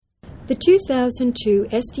The 2002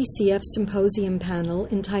 SDCF Symposium panel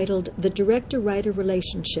entitled The Director-Writer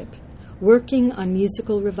Relationship, Working on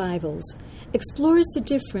Musical Revivals, explores the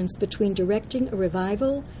difference between directing a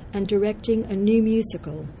revival and directing a new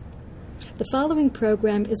musical. The following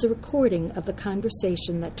program is a recording of the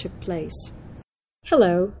conversation that took place.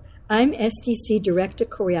 Hello, I'm SDC Director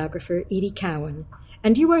Choreographer Edie Cowan,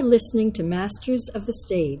 and you are listening to Masters of the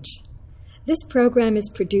Stage. This program is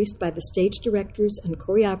produced by the Stage Directors and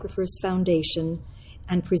Choreographers Foundation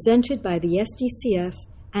and presented by the SDCF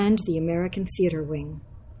and the American Theatre Wing.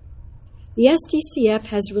 The SDCF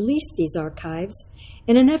has released these archives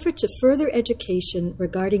in an effort to further education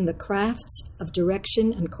regarding the crafts of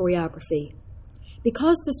direction and choreography.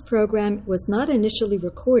 Because this program was not initially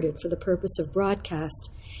recorded for the purpose of broadcast,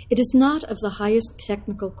 it is not of the highest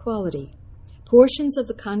technical quality. Portions of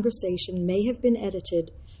the conversation may have been edited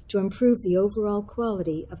to improve the overall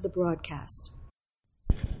quality of the broadcast.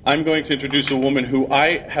 I'm going to introduce a woman who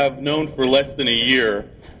I have known for less than a year,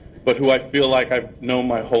 but who I feel like I've known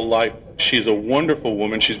my whole life. She's a wonderful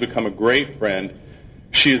woman. She's become a great friend.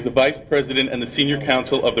 She is the Vice President and the Senior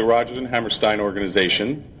Counsel of the Rodgers and Hammerstein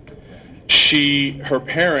organization. Her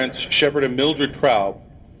parents, Shepard and Mildred Traub,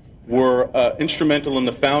 were instrumental in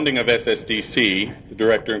the founding of SSDC, the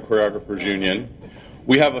Director and Choreographers Union.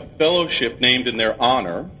 We have a fellowship named in their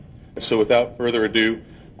honor. So without further ado,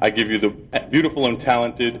 I give you the beautiful and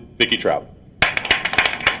talented Vicki Traub.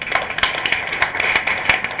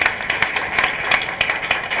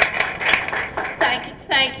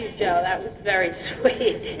 Thank you, Joe. That was very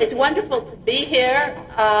sweet. It's wonderful to be here.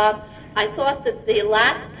 I thought that the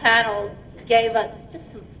last panel gave us just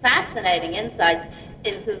some fascinating insights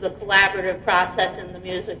into the collaborative process in the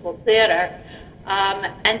musical theater.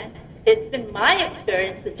 And it's been my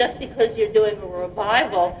experience that just because you're doing a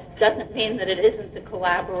revival doesn't mean that it isn't a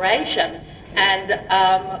collaboration.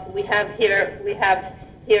 And we have here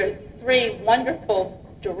three wonderful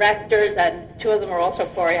directors, and two of them are also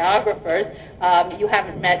choreographers. You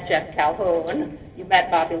haven't met Jeff Calhoun. You met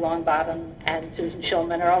Bobby Longbottom and Susan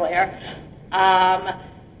Schulman earlier.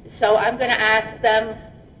 So I'm going to ask them,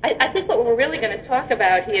 I think what we're really going to talk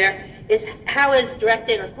about here is how is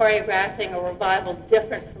directing or choreographing a revival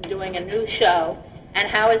different from doing a new show, and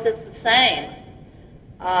how is it the same?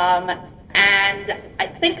 And I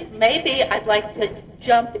think maybe I'd like to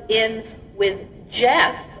jump in with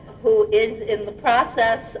Jeff, who is in the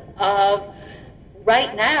process of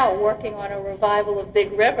right now working on a revival of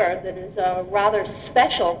Big River that is a rather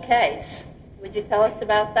special case. Would you tell us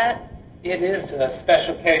about that? It is a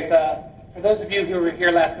special case. For those of you who were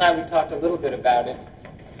here last night, we talked a little bit about it.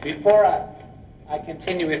 Before I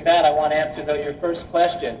continue with that, I want to answer, though, your first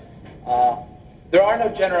question. There are no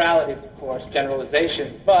generalities, of course,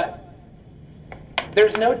 generalizations, but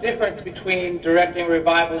there's no difference between directing a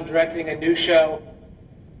revival and directing a new show,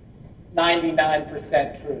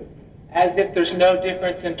 99% true. As if there's no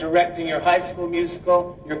difference in directing your high school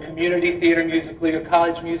musical, your community theater musical, your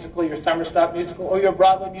college musical, your summer stock musical, or your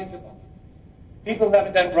Broadway musical. People who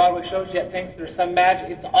haven't done Broadway shows yet think there's some magic.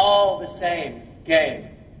 It's all the same game.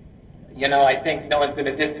 You know, I think no one's going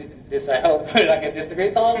to I hope we're not going to disagree.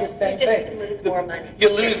 It's all the same thing. You lose more money. You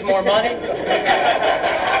lose more money.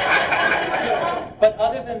 But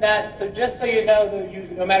other than that, so just so you know,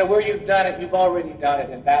 no matter where you've done it, you've already done it,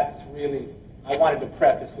 and that's really, I wanted to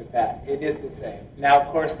preface with that. It is the same. Now, of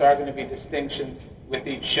course, there are going to be distinctions with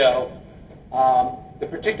each show. The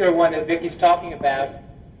particular one that Vicki's talking about,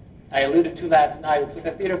 I alluded to last night. It's with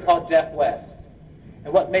a theater called Deaf West.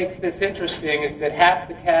 And what makes this interesting is that half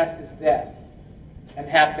the cast is deaf and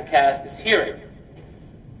half the cast is hearing.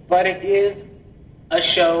 But it is a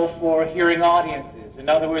show for hearing audiences. In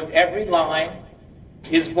other words, every line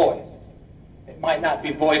is voiced. It might not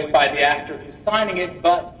be voiced by the actor who's signing it,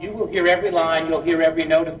 but you will hear every line, you'll hear every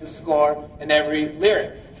note of the score and every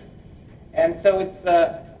lyric. And so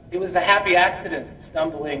it was a happy accident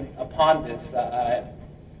stumbling upon this. I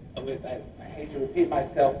hate to repeat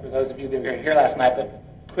myself for those of you that were here last night, but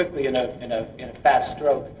quickly in a fast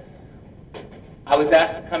stroke. I was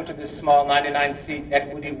asked to come to this small 99-seat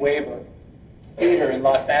equity waiver theater in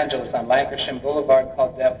Los Angeles on Lankershim Boulevard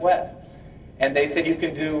called Deaf West. And they said you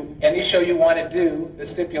can do any show you want to do. The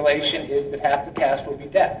stipulation is that half the cast will be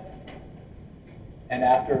deaf. And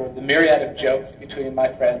after the myriad of jokes between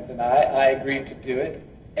my friends and I agreed to do it.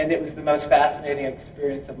 And it was the most fascinating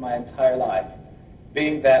experience of my entire life,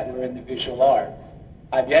 being that we're in the visual arts.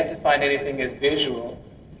 I've yet to find anything as visual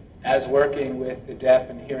as working with the deaf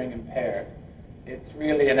and hearing impaired. It's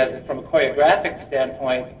really, and from a choreographic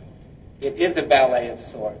standpoint, it is a ballet of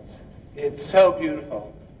sorts. It's so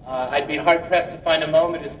beautiful. I'd be hard-pressed to find a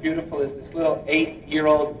moment as beautiful as this little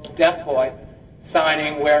 8-year-old deaf boy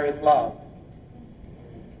signing "Where is Love?"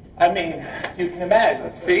 I mean, you can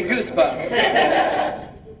imagine. See, goosebumps.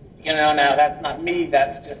 Now that's not me.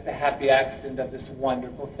 That's just the happy accident of this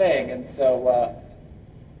wonderful thing. And so,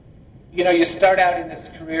 you start out in this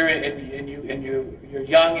career, and you're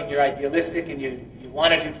young, and you're idealistic, and you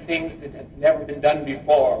want to do things that have never been done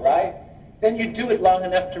before, right? Then you do it long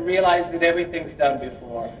enough to realize that everything's done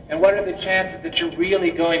before. And what are the chances that you're really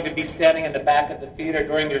going to be standing in the back of the theater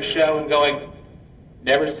during your show and going,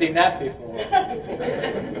 "Never seen that before"?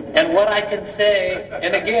 And what I can say,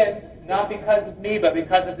 and again, not because of me, but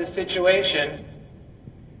because of the situation,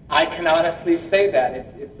 I can honestly say that.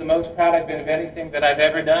 It's the most proud I've been of anything that I've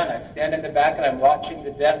ever done. I stand in the back and I'm watching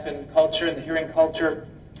the deaf and culture and the hearing culture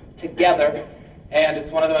together, and it's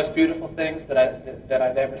one of the most beautiful things that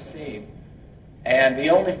I've ever seen. And the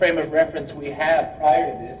only frame of reference we have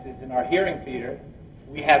prior to this is in our hearing theater.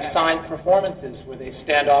 We have signed performances where they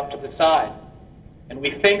stand off to the side. And we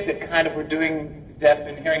think that kind of we're doing deaf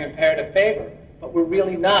and hearing impaired a favor, but we're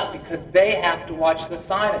really not, because they have to watch the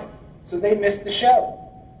signing. So they miss the show.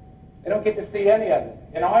 They don't get to see any of it.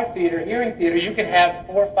 In our theater, hearing theater, you can have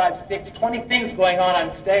 4, 5, 6, 20 things going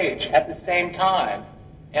on stage at the same time,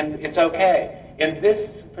 and it's okay. In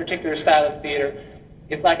this particular style of theater,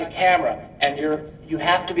 it's like a camera, and you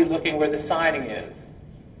have to be looking where the signing is.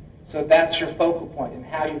 So that's your focal point, and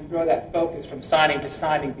how you throw that focus from signing to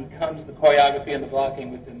signing becomes the choreography and the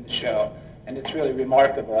blocking within the show. And it's really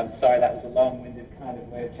remarkable. I'm sorry that was a long-winded kind of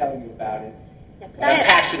way of telling you about it. Yes, but I'm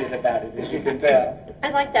passionate about it, as you can tell.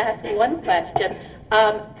 I'd like to ask you one question.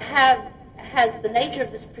 Has the nature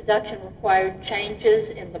of this production required changes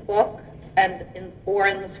in the book or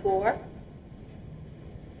in the score?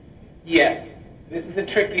 Yes. This is a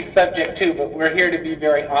tricky subject, too, but we're here to be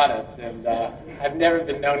very honest, and I've never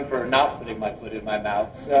been known for not putting my foot in my mouth,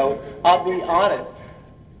 so I'll be honest.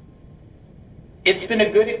 It's been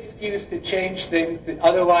a good excuse to change things that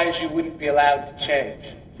otherwise you wouldn't be allowed to change.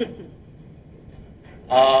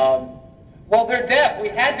 Well, they're deaf. We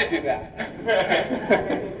had to do that.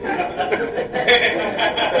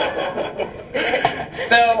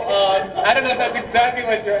 So, I don't know if that's exactly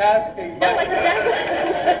what you're asking,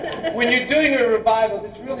 but when you're doing a revival,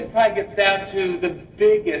 this really probably gets down to the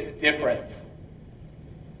biggest difference,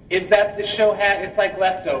 is that the show it's like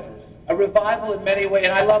leftovers. A revival in many ways,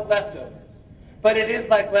 and I love leftovers, but it is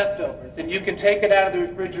like leftovers, and you can take it out of the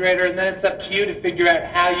refrigerator, and then it's up to you to figure out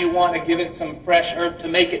how you want to give it some fresh herb to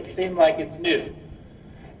make it seem like it's new.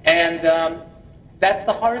 And that's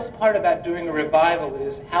the hardest part about doing a revival,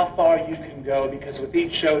 is how far you can go, because with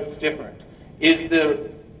each show it's different. Is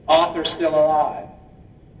the author still alive?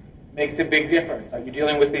 Makes a big difference. Are you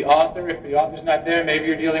dealing with the author? If the author's not there, maybe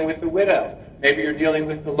you're dealing with the widow. Maybe you're dealing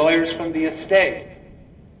with the lawyers from the estate.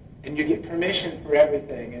 And you get permission for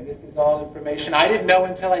everything, and this is all information I didn't know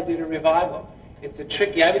until I did a revival. It's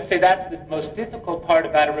I would say that's the most difficult part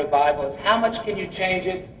about a revival, is how much can you change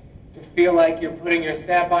it to feel like you're putting your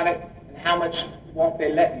stamp on it, and how much won't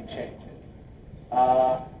they let you change it?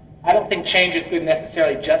 I don't think change is good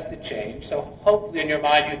necessarily just to change, so hopefully in your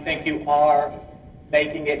mind you think you are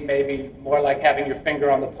making it maybe more like having your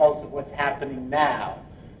finger on the pulse of what's happening now.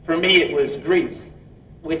 For me it was Grease,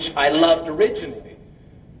 which I loved originally.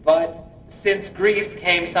 But since Grease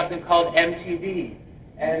came something called MTV,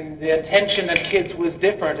 and the attention of kids was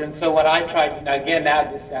different, and so what I tried to,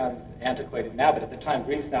 now this sounds antiquated now, but at the time,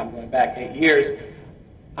 Grease, now I'm going back 8 years,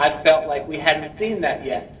 I felt like we hadn't seen that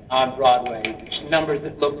yet on Broadway, numbers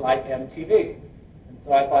that looked like MTV. And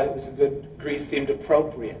so I thought it was Grease seemed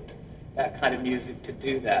appropriate, that kind of music to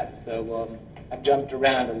do that. So I've jumped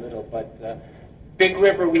around a little, but Big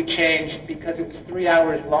River we changed because it was 3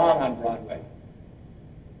 hours long on Broadway.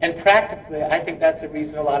 And practically, I think that's the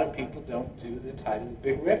reason a lot of people don't do the title of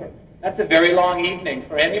Big River. That's a very long evening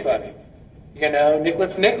for anybody.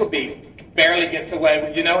 Nicholas Nickleby barely gets away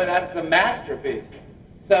with, and that's a masterpiece.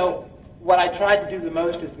 So what I tried to do the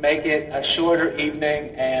most is make it a shorter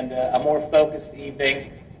evening and a more focused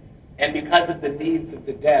evening. And because of the needs of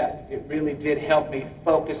the deaf, it really did help me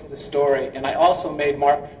focus the story. And I also made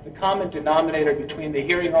the common denominator between the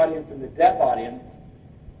hearing audience and the deaf audience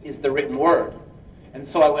is the written word. And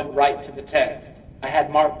so I went right to the text. I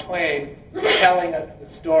had Mark Twain telling us the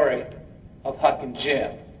story of Huck and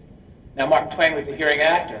Jim. Now, Mark Twain was a hearing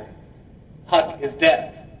actor. Huck is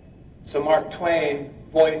deaf. So Mark Twain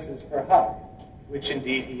voices for Huck, which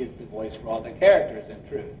indeed he is the voice for all the characters in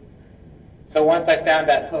truth. So once I found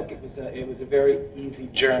that hook, it was a very easy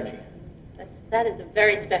journey. That is a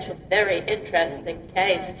very special, very interesting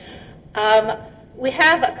case. we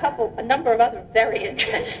have a number of other very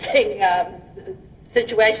interesting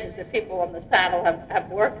situations that people on this panel have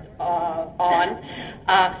worked on,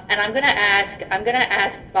 and I'm going to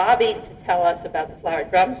ask Bobby to tell us about the Flower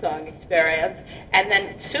Drum Song experience, and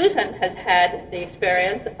then Susan has had the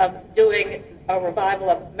experience of doing a revival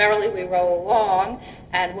of Merrily We Roll Along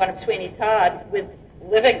and one of Sweeney Todd with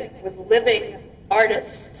living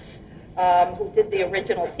artists who did the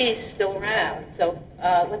original piece still around. So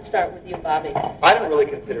let's start with you, Bobby. I don't really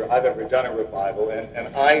consider I've ever done a revival,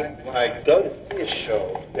 and when I go to see a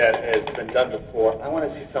show that has been done before, I want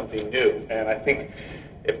to see something new. And I think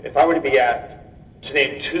if I were to be asked to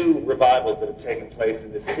name 2 revivals that have taken place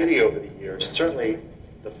in this city over the years, certainly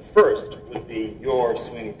the first would be your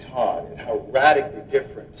Sweeney Todd, and how radically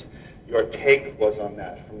different your take was on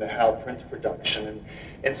that from the Hal Prince production.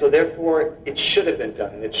 And so therefore it should have been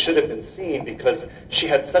done, and it should have been seen, because she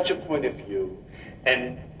had such a point of view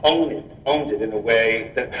and owned it in a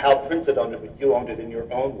way that Hal Prince had owned it, but you owned it in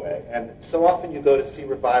your own way. And so often you go to see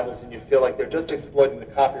revivals and you feel like they're just exploiting the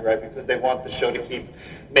copyright because they want the show to keep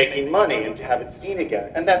making money and to have it seen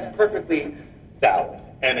again. And that's perfectly valid,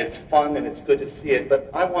 and it's fun, and it's good to see it, but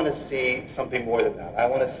I want to see something more than that. I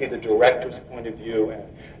want to see the director's point of view and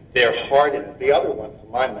their heart in it. The other one,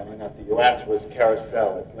 from my memory, not that you asked, was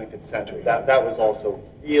Carousel at Lincoln Center. That was also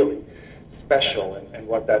really special, and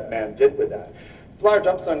what that man did with that. Flower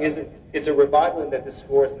Drum Song is a revival in that the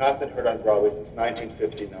score has not been heard on Broadway since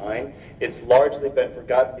 1959. It's largely been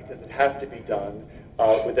forgotten because it has to be done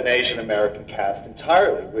with an Asian American cast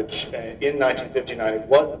entirely, which in 1959 it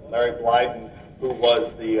wasn't. Larry Blyden, who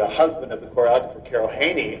was the husband of the choreographer Carol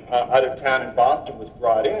Haney, out of town in Boston, was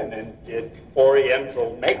brought in and did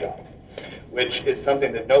Oriental makeup, which is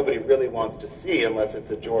something that nobody really wants to see unless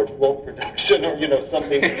it's a George Wolfe production or,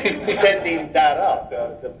 something sending that up.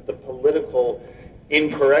 The political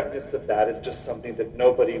incorrectness of that is just something that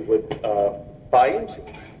nobody would buy into.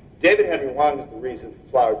 David Henry Hwang is the reason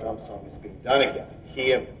Flower Drum Song is being done again.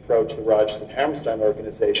 He approached the Rodgers and Hammerstein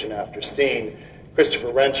organization after seeing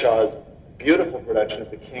Christopher Renshaw's beautiful production of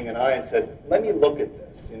The King and I, and said, let me look at this.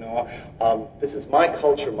 This is my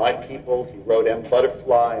culture, my people. He wrote M.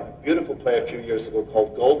 Butterfly and a beautiful play a few years ago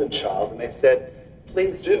called Golden Child, and they said,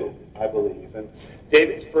 please do, I believe. And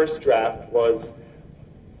David's first draft was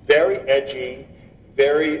very edgy,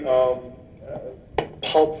 very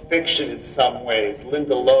Pulp Fiction in some ways.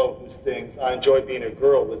 Linda Lowe, who sings I Enjoy Being a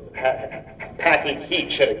Girl, was packing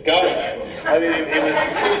heat, she had a gun. I mean, it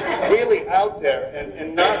was really out there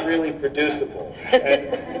and not really producible.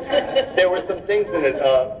 And there were some things in it.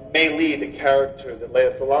 Mei Lee, the character that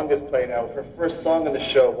Lea Salonga is playing now, her first song on the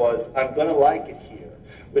show was I'm Gonna Like It Here,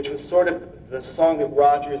 which was sort of the song that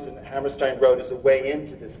Rodgers and Hammerstein wrote as a way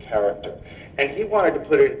into this character. And he wanted to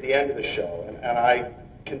put it at the end of the show, and I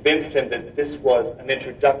convinced him that this was an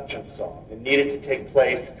introduction song. It needed to take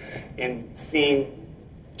place in scene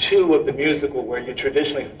 2 of the musical, where you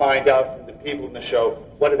traditionally find out from the people in the show,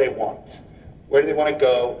 what do they want? Where do they want to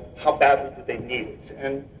go? How badly do they need it?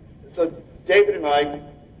 And so David and I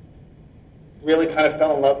really kind of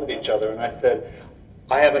fell in love with each other, and I said,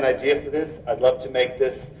 I have an idea for this. I'd love to make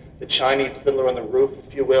this the Chinese Fiddler on the Roof,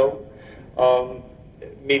 if you will.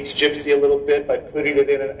 Meets Gypsy a little bit by putting it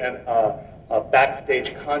in a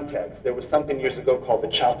backstage context. There was something years ago called the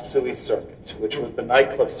Chop Suey Circuit, which was the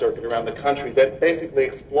nightclub circuit around the country that basically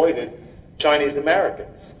exploited Chinese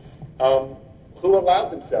Americans, who allowed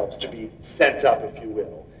themselves to be sent up, if you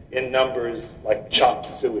will, in numbers like Chop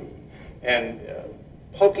Suey, and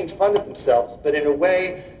poking fun at themselves, but in a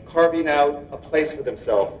way carving out a place for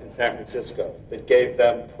themselves in San Francisco that gave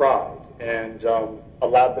them pride and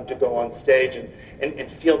allowed them to go on stage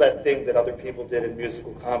and feel that thing that other people did in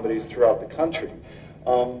musical comedies throughout the country.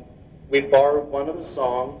 We borrowed one of the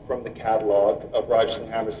songs from the catalog of Rodgers and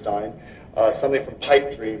Hammerstein, something from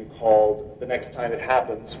Pipe Dream called The Next Time It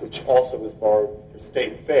Happens, which also was borrowed for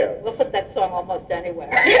State Fair. We'll put that song almost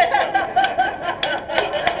anywhere.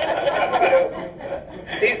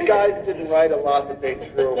 These guys didn't write a lot that they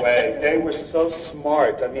threw away. They were so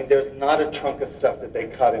smart. I mean, there's not a trunk of stuff that they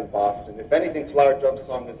cut in Boston. If anything, Flower Drum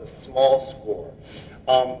Song is a small score.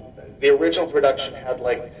 The original production had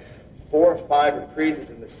like 4 or 5 reprises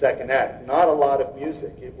in the second act. Not a lot of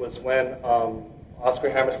music. It was when Oscar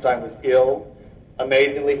Hammerstein was ill.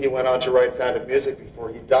 Amazingly, he went on to write Sound of Music before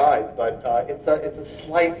he died, but it's a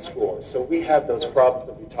slight score. So we had those problems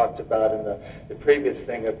that we talked about in the previous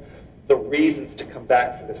thing of the reasons to come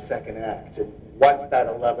back for the second act, and what's that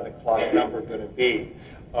 11 o'clock number going to be.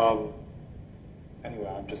 Anyway,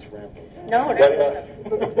 I'm just rambling. No,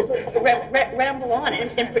 ramble on.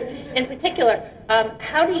 In particular,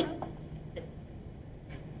 how do you...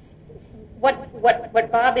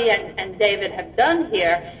 what Bobby and David have done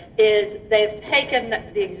here is they've taken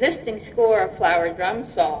the existing score of Flower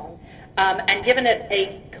Drum Song and given it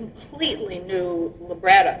a completely new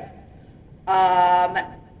libretto.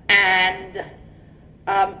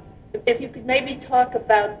 If you could maybe talk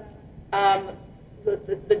about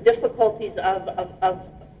the difficulties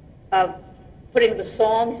of putting the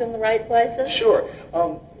songs in the right places. Sure.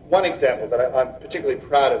 One example that I'm particularly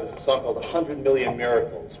proud of is a song called 100 Million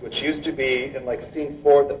Miracles, which used to be in like scene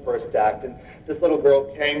 4 of the first act. And this little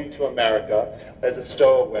girl came to America as a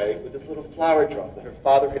stowaway with this little flower drum that her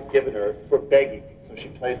father had given her for begging. So she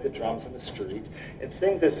plays the drums in the street and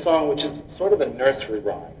sings this song, which is sort of a nursery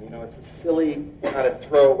rhyme. You know, it's a silly kind of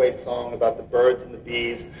throwaway song about the birds and the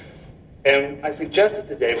bees. And I suggested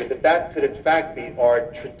to David that that could in fact be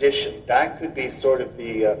our tradition. That could be sort of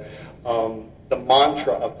the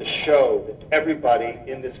mantra of the show, that everybody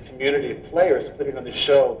in this community of players putting on the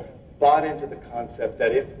show bought into the concept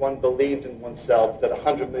that if one believed in oneself, that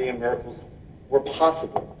 100 million miracles were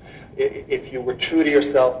possible. If you were true to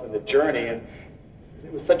yourself in the journey, and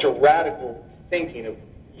it was such a radical thinking of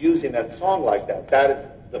using that song like that. That is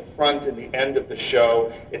the front and the end of the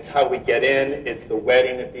show. It's how we get in. It's the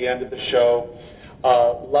wedding at the end of the show.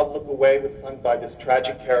 Love Look Away was sung by this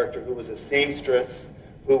tragic character who was a seamstress,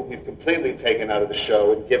 who we've completely taken out of the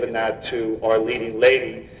show and given that to our leading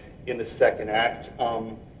lady in the second act.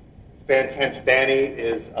 Fantan Fanny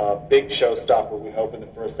is a big showstopper, we hope, in the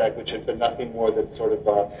first act, which had been nothing more than sort of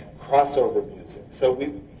crossover music. So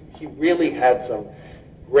he really had some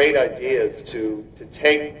great ideas to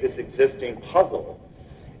take this existing puzzle.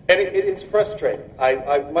 And it is frustrating.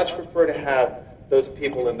 I much prefer to have those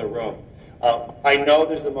people in the room. I know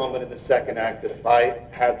there's a moment in the second act that if I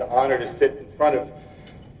had the honor to sit in front of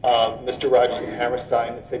Mr. Rogers and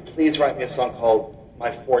Hammerstein and say, please write me a song called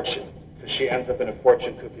My Fortune, because she ends up in a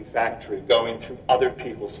fortune cookie factory going through other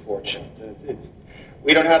people's fortunes. And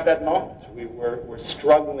we don't have that moment. We're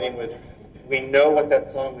struggling with, we know what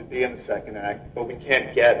that song would be in the second act, but we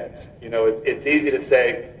can't get it. You know, it's easy to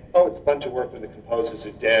say, oh, it's a bunch of work when the composers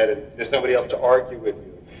are dead and there's nobody else to argue with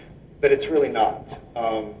you. But it's really not.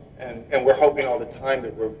 And we're hoping all the time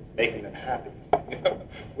that we're making them happy, you know,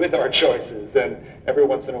 with our choices. And every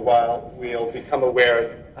once in a while, we'll become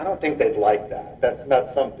aware, I don't think they'd like that. That's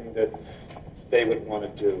not something that they would want to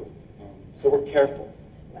do. So we're careful.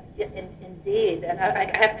 Yeah, indeed. And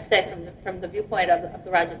I have to say, from the viewpoint of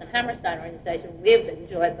the Rogers and Hammerstein organization, we've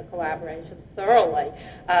enjoyed the collaboration thoroughly.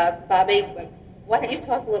 Bobby, why don't you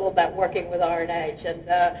talk a little about working with R&H? And,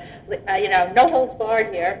 no holds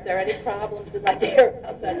barred here. If there are any problems, we'd like to hear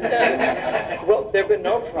about that too. Well, there have been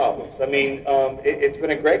no problems. I mean, it's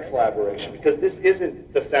been a great collaboration because this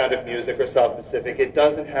isn't The Sound of Music or South Pacific. It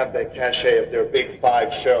doesn't have that cachet of their big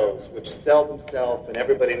 5 shows, which sell themselves and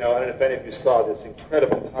everybody knows. I don't know if any of you saw this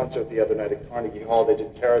incredible concert the other night at Carnegie Hall. They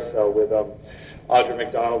did Carousel with Audra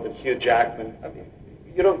McDonald and Hugh Jackman. I mean,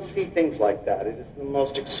 you don't see things like that. It is the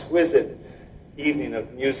most exquisite evening of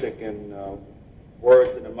music and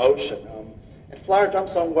words and emotion. And Flower Drum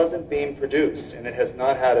Song wasn't being produced, and it has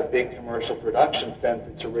not had a big commercial production since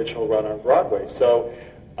its original run on Broadway. So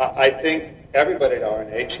I think everybody at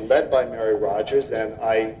R&H, led by Mary Rogers, and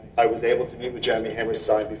I was able to meet with Jeremy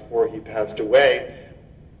Hammerstein before he passed away,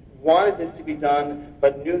 wanted this to be done,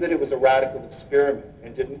 but knew that it was a radical experiment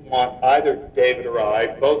and didn't want either David or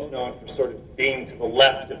I, both known for sort of being to the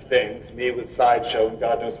left of things, me with Sideshow and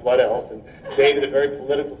God knows what else, and David, a very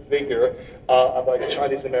political figure about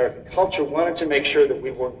Chinese-American culture, wanted to make sure that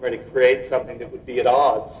we weren't going to create something that would be at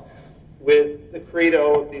odds with the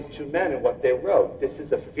credo of these two men and what they wrote. This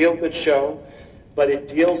is a feel-good show, but it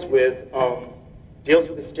deals with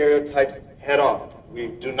the stereotypes head-on. We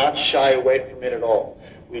do not shy away from it at all.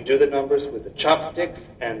 We do the numbers with the chopsticks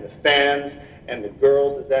and the fans and the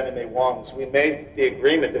girls as anime wongs. We made the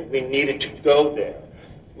agreement that we needed to go there,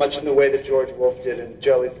 much in the way that George Wolfe did in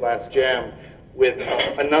Jelly's Last Jam, with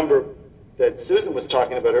a number that Susan was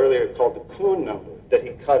talking about earlier called the Coon number that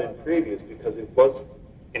he cut in previews because it was,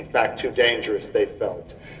 in fact, too dangerous, they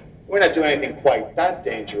felt. We're not doing anything quite that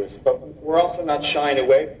dangerous, but we're also not shying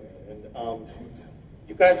away from it. And,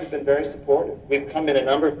 you guys have been very supportive. We've come in a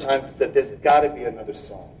number of times and said, there's got to be another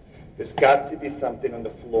song. There's got to be something on the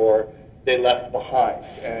floor they left behind.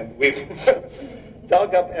 And we've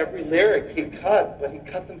dug up every lyric he cut, but he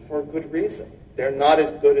cut them for a good reason. They're not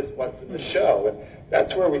as good as what's in the show. And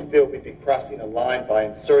that's where we feel we'd be crossing a line by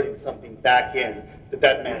inserting something back in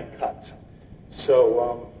that man cut.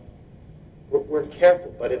 So we're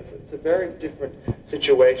careful, but it's a very different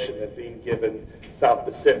situation than being given South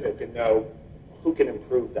Pacific and know who can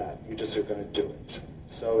improve that? You just are going to do it.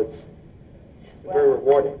 So it's very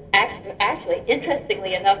rewarding. Actually,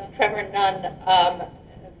 interestingly enough, Trevor Nunn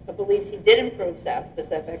believes he did improve South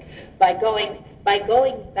Pacific by going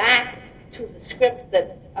back to the script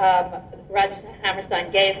that Rodgers and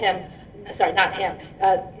Hammerstein gave him. Sorry, not him.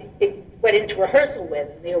 It went into rehearsal with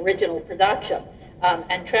in the original production,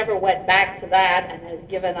 and Trevor went back to that and has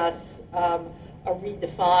given us a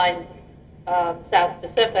redefined South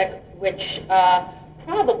Pacific, which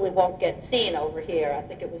probably won't get seen over here. I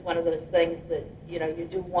think it was one of those things that you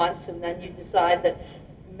do once and then you decide that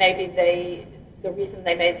maybe the reason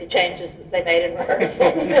they made the changes that they made in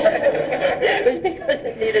rehearsal was because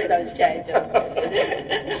it needed those changes.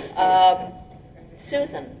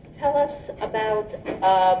 Susan, tell us about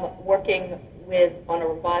working on a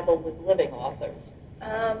revival with living authors.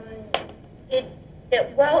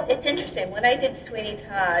 Well, it's interesting. When I did Sweeney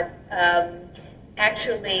Todd,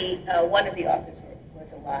 actually one of the authors was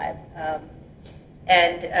alive,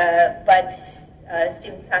 but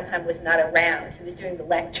Stephen Sondheim was not around. He was doing the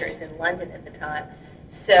lectures in London at the time.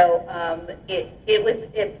 So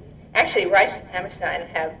actually Rodgers and Hammerstein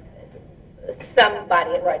have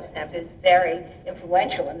somebody at Rodgers and Hammerstein who's very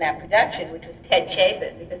influential in that production, which was Ted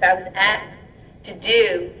Chapin, because I was asked to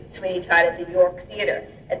do Sweeney Todd at the York Theatre.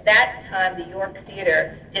 At that time, the York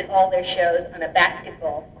Theatre did all their shows on a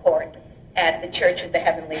basketball court at the Church of the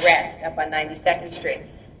Heavenly Rest up on 92nd Street.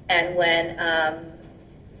 And when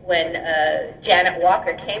Janet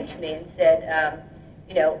Walker came to me and said,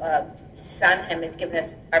 Sondheim has given us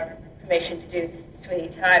our permission to do Sweeney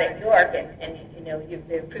Todd at York, and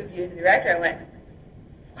they approved you as the director, I went,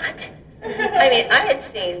 what? I mean, I had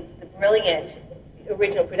seen the brilliant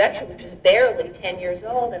original production, which was barely 10 years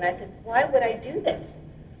old, and I said, why would I do this?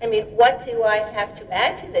 I mean, what do I have to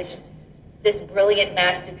add to this brilliant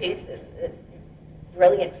masterpiece, this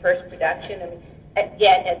brilliant first production? I mean,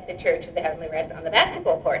 yet at the Church of the Heavenly Rest on the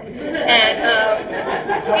basketball court, and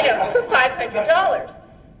for $500.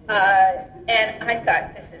 And I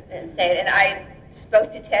thought, this is insane. And I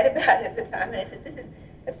spoke to Ted about it at the time, and I said, this is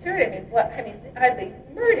absurd. I mean, I'd be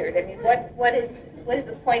murdered. I mean, what is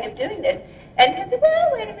the point of doing this? And Ted said,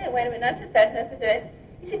 well, wait a minute, not so fast, not so fast.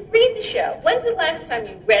 He said, read the show. When's the last time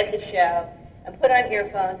you read the show and put on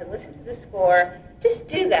earphones and listened to the score? Just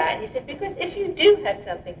do that. He said, because if you do have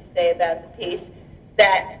something to say about the piece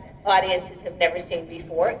that audiences have never seen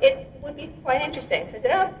before, it would be quite interesting. So I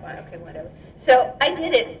said, oh, fine, okay, whatever. So I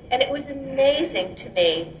did it, and it was amazing to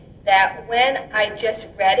me that when I just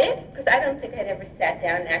read it, because I don't think I'd ever sat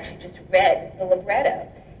down and actually just read the libretto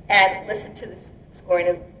and listened to the score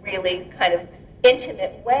in a really kind of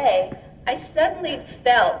intimate way, I suddenly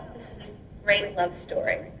felt this was a great love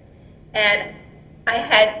story. And I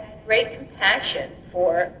had great compassion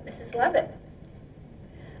for Mrs. Lovett.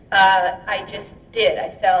 I just did.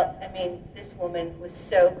 I felt, this woman was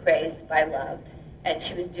so crazed by love, and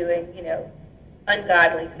she was doing,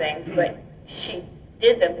 ungodly things, but she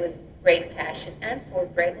did them with great passion and for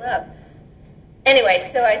great love. Anyway,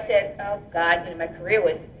 so I said, oh, God, my career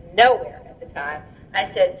was nowhere at the time.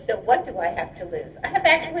 I said, so what do I have to lose? I have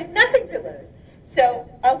actually nothing to lose. So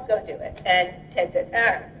I'll go do it. And Ted said,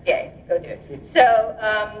 yay, go do it. So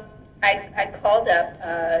I called up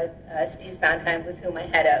Steve Sondheim, with whom I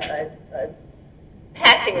had a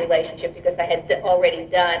passing relationship because I had already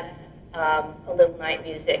done a Little Night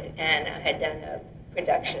Music, and I had done a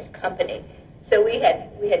production of Company. So we had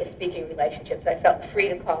a speaking relationship, so I felt free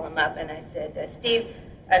to call him up, and I said, Steve,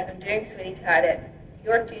 I've been doing Sweeney Todd at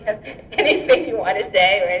York. Do you have anything you want to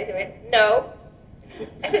say or anything? No.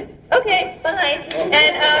 I said, okay, fine.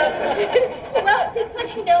 And, well,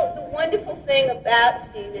 because, the wonderful thing about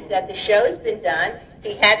Steve is that the show has been done.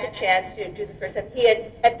 He had the chance to do the first time. He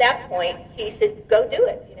had, at that point, he said, go do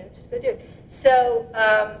it, just go do it. So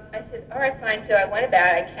I said, all right, fine. So I went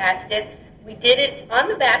about, I cast it. We did it on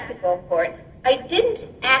the basketball court. I didn't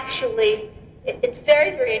actually, it's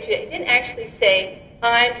very, very interesting. I didn't actually say,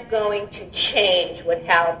 I'm going to change what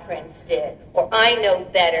Hal Prince did, or I know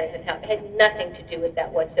better than Hal. It had nothing to do with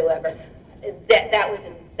that whatsoever. That was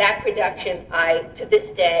in that production. To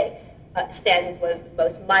this day, stands as one of the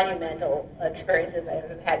most monumental experiences I've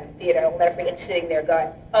ever had in theater. I'll never forget sitting there going,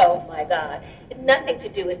 oh my God. It had nothing to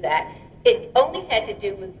do with that. It only had to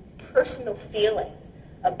do with personal feelings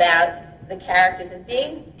about the characters and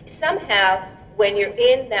being somehow, when you're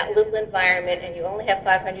in that little environment and you only have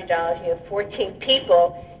 $500, you have 14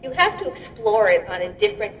 people, you have to explore it on a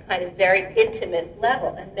different kind of very intimate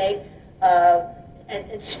level and make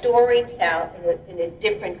and story tell in a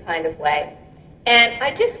different kind of way. And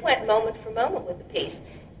I just went moment for moment with the piece.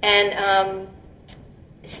 And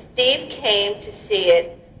Steve came to see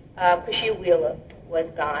it, because Hugh Wheeler was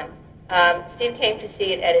gone. Steve came to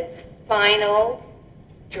see it at its final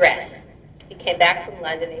dress. He came back from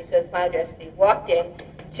London, and he saw his final dress, and he walked in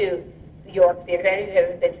to the York Theatre. If anybody's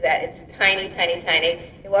ever been to that, it's tiny, tiny,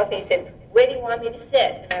 tiny. He walked in, he said, "Where do you want me to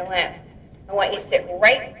sit?" And I went, "I want you to sit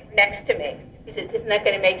right next to me." He said, "Isn't that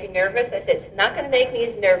going to make you nervous?" I said, "It's not going to make me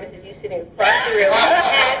as nervous as you sitting across the room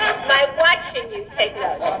and my watching you take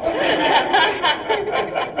notes."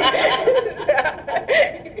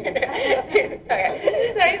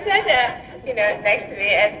 So he sat down, next to me,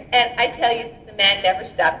 and I tell you, the man never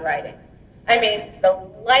stopped writing. I mean, the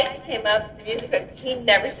lights came up, the music, he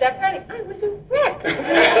never stopped writing. I was a wreck.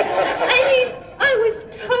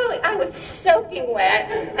 I was soaking wet.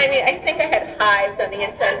 I think I had hives on the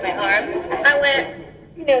inside of my arm. I went,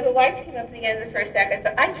 the lights came up at the end of the first act,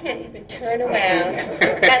 so I can't even turn around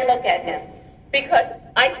and look at him. Because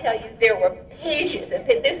I tell you, there were pages and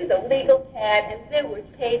pages. This was a legal pad, and there were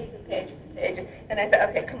pages and pages and pages. And I thought,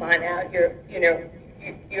 okay, come on now, you're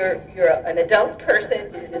an adult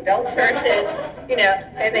person, and they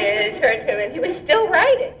turned to him, and he was still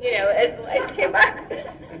writing, as the lights came up.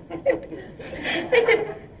 I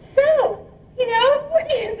said, "So, what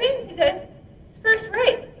do you think?" He goes, "It's first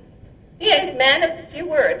rate." He had a man of few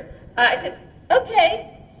words. I said, "Okay,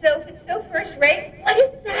 so if it's so first rate, what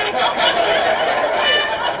is that?"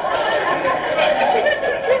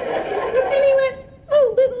 And he went,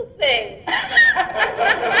 "Oh, little things."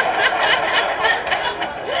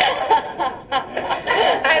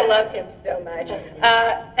 I love him so much.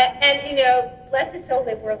 Bless his soul,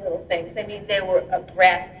 they were little things. There were a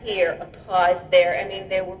breath here, a pause there.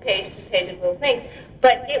 There were pages and pages of little things.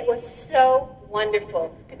 But it was so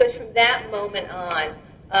wonderful because from that moment on,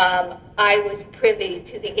 I was privy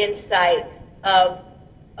to the insight of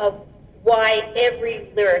why every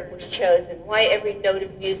lyric was chosen, why every note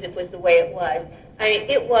of music was the way it was.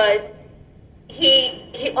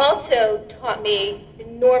 He also taught me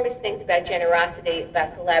enormous things about generosity,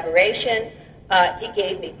 about collaboration. He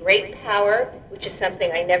gave me great power, which is something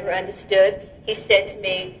I never understood. He said to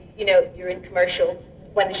me, you're in commercial,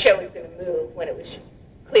 when the show was going to move, when it was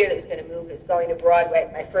clear that it was going to move, it was going to Broadway,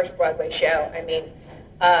 my first Broadway show.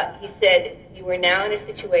 He said, you are now in a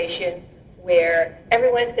situation where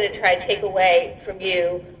everyone's going to try to take away from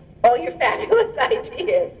you all your fabulous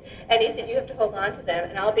ideas. And he said, you have to hold on to them,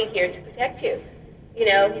 and I'll be here to protect you. He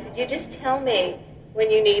said, you just tell me when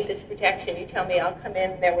you need this protection. You tell me, I'll come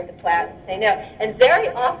in there with the clout and say no. And very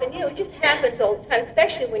often, it just happens all the time,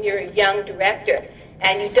 especially when you're a young director,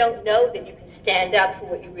 and you don't know that you can stand up for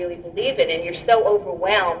what you really believe in, and you're so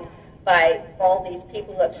overwhelmed by all these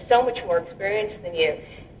people who have so much more experience than you.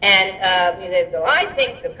 And they go, I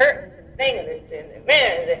think the curtains and the thing and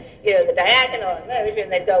the diagonal and everything.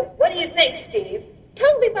 And they go, what do you think, Steve?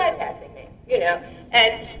 Totally bypassing me,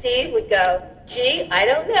 And Steve would go, gee, I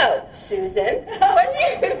don't know, Susan. What do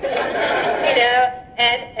you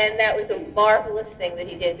And that was a marvelous thing that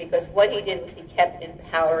he did, because what he did was he kept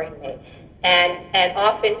empowering me. And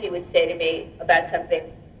often he would say to me about something,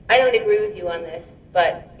 I don't agree with you on this,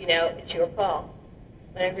 but, it's your call.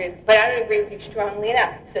 But I don't agree with you strongly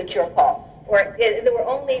enough, so it's your call. Or there were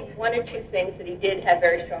only one or two things that he did have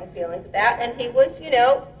very strong feelings about, and he was,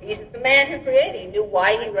 he's the man who created. He knew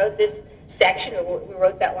why he wrote this section or who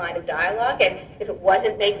wrote that line of dialogue, and if it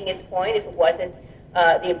wasn't making its point, if it wasn't,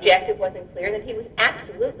 the objective wasn't clear, then he was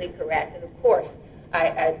absolutely correct. And of course,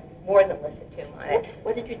 I more than listened to him on it.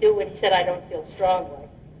 What did you do when he said, I don't feel strongly?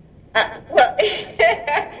 Well,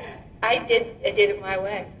 I did it my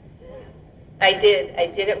way. I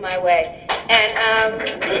did it my way. And,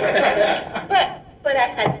 but I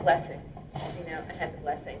had the blessing. I had the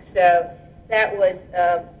blessing. So that was,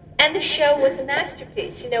 and the show was a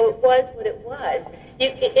masterpiece. It was what it was.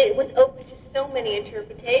 It was open to so many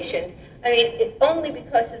interpretations. Only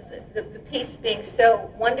because of the piece being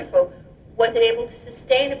so wonderful was it able to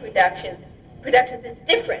sustain a production. Productions as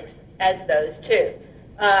different as those two.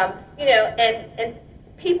 And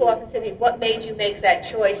people often say to me, what made you make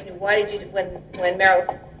that choice? Why did you, when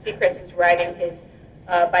Meryl Seacrest was writing his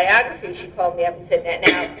biography, she called me up and said,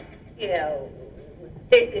 now,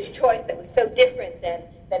 there's this choice that was so different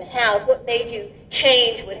than Hal's. What made you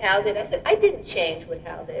change what Hal did? I said, I didn't change what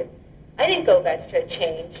Hal did. I didn't go back to try to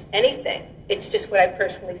change anything. It's just what I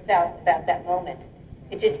personally felt about that moment.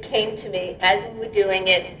 It just came to me as we were doing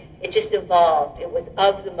it. It just evolved. It was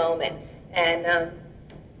of the moment. And,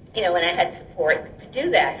 and I had support to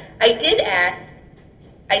do that. I did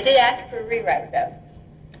ask for a rewrite, though.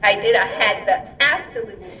 I had the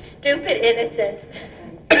absolute stupid innocent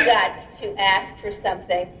guts to ask for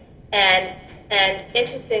something. And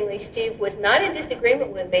interestingly, Steve was not in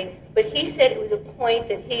disagreement with me, but he said it was a point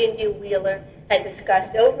that he and Hugh Wheeler had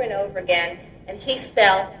discussed over and over again, and he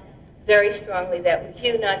felt very strongly that with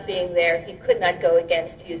Hugh not being there, he could not go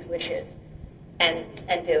against Hugh's wishes and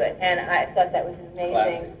do it. And I thought that was an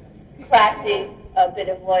amazing, classy bit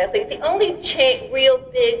of loyalty. The only real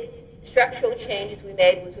big structural changes we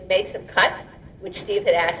made was we made some cuts, which Steve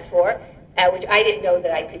had asked for, which I didn't know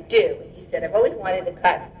that I could do. He said, I've always wanted to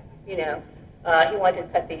cut, he wanted to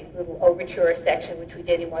cut the little overture section, which we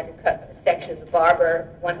did. He wanted to cut a section of the barber,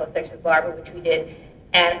 one whole section of the barber, which we did.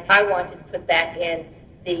 And I wanted to put back in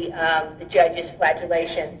the judge's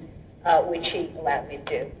flagellation, which he allowed me to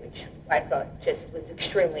do, which I thought just was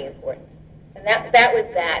extremely important. And that was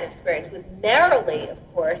that experience. With Merrily, of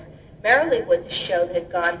course, Merrily was a show that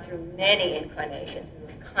had gone through many incarnations and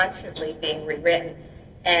was constantly being rewritten.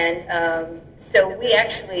 And so we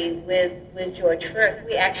actually, with George Firth,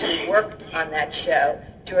 we actually worked on that show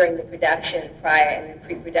during the production prior and in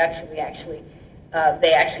pre-production.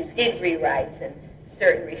 They actually did rewrites and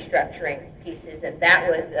certain restructuring pieces, and that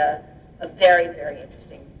was a very, very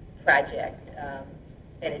interesting project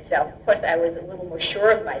in itself. Of course, I was a little more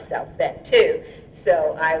sure of myself then, too,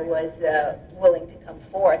 so I was willing to come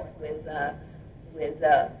forth with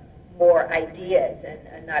more ideas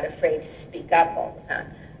and not afraid to speak up all the time.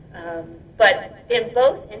 But in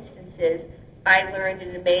both instances, I learned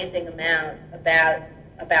an amazing amount about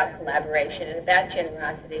collaboration and about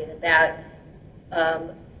generosity and about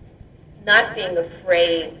not being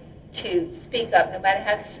afraid to speak up, no matter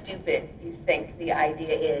how stupid you think the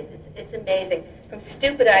idea is. It's amazing. From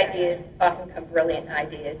stupid ideas often come brilliant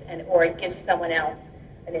ideas, or it gives someone else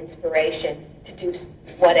an inspiration to do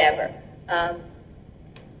whatever.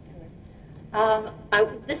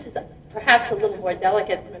 This is perhaps a little more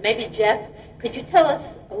delicate. Maybe, Jeff, could you tell us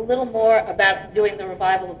a little more about doing the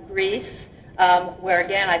revival of Grease, where,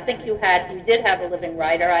 again, I think you did have a living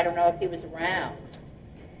writer. I don't know if he was around.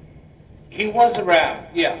 He was around,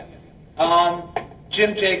 yeah.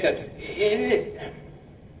 Jim Jacobs.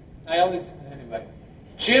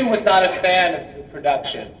 Jim was not a fan of the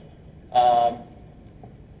production. I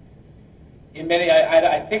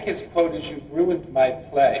think his quote is, "You've ruined my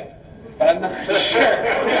play," but I'm not sure.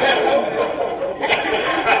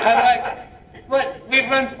 I'm like, but we've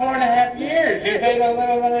run 4.5 years. You paid a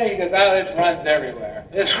little money. He goes, "Oh, this runs everywhere.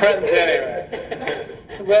 This runs anywhere."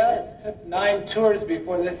 Well, it took 9 tours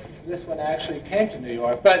before this one actually came to New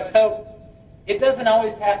York. But so it doesn't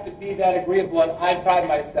always have to be that agreeable, and I pride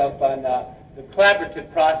myself on the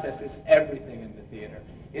collaborative process is everything in the theater.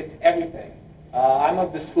 It's everything. I'm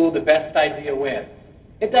of the school, the best idea wins.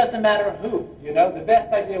 It doesn't matter who, the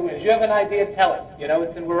best idea wins. You have an idea, tell us.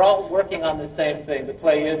 And we're all working on the same thing. The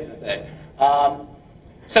play is the thing.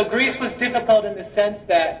 So Grease was difficult in the sense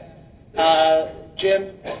that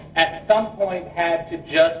Jim at some point had to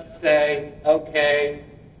just say, okay,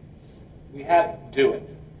 we have to do it.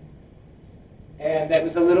 And that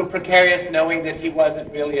was a little precarious knowing that he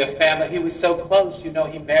wasn't really a family. He was so close, he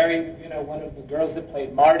married, one of the girls that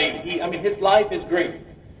played Marty. His life is Grease.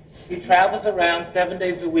 He travels around 7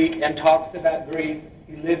 days a week and talks about Grease.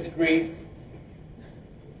 He lives Grease.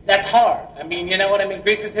 That's hard. You know what I mean?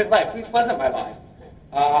 Grease is his life. Grease wasn't my life.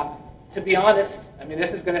 To be honest,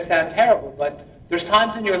 this is going to sound terrible, but there's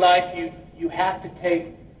times in your life you have to take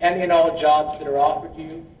any and all jobs that are offered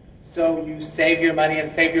you, so you save your money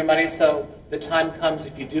so the time comes,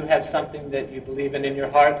 if you do have something that you believe in your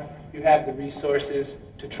heart, you have the resources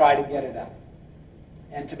to try to get it out.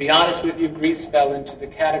 And to be honest with you, Grease fell into the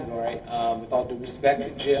category, with all due respect to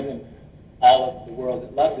Jim and all of the world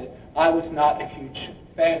that loves it, I was not a huge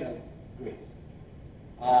fan of Grease.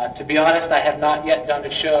 To be honest, I have not yet done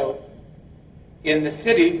a show in the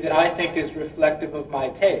city that I think is reflective of my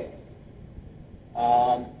taste.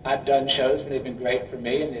 I've done shows, and they've been great for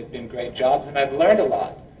me, and they've been great jobs, and I've learned a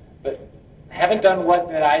lot. But I haven't done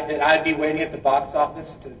one that I'd be waiting at the box office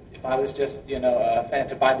if I was just, a fan,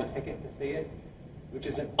 to buy the ticket to see it, which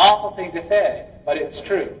is an awful thing to say, but it's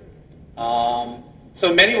true. So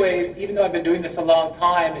in many ways, even though I've been doing this a long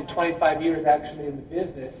time, and 25 years actually in the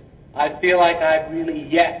business, I feel like I've really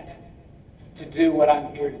yet to do what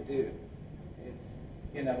I'm here to do.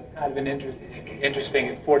 It's kind of an interesting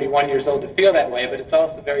at 41 years old to feel that way, but it's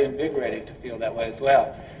also very invigorating to feel that way as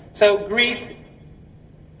well. So Grease,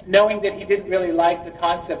 knowing that he didn't really like the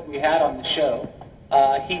concept we had on the show,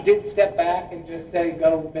 he did step back and just say,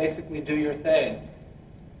 go basically do your thing.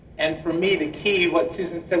 And for me, the key, what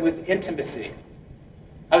Susan said, was intimacy.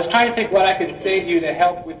 I was trying to think what I could say to you to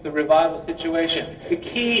help with the revival situation. The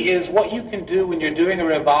key is what you can do when you're doing a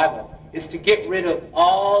revival is to get rid of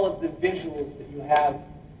all of the visuals that you have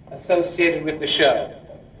associated with the show.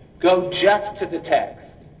 Go just to the text,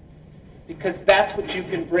 because that's what you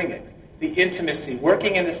can bring it. The intimacy.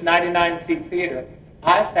 Working in this 99-seat theater,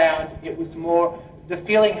 I found it was more, the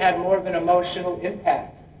feeling had more of an emotional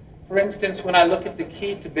impact. For instance, when I look at the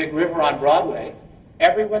key to Big River on Broadway,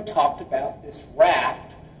 everyone talked about this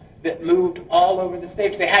raft that moved all over the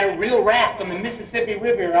stage. They had a real raft on the Mississippi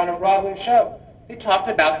River on a Broadway show. They talked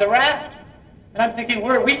about the raft. And I'm thinking,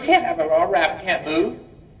 we can't have our raft can't move.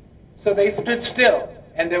 So they stood still.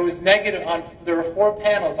 And there was there were 4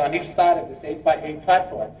 panels on each side of this 8x8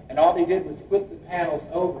 platform. And all they did was flip the panels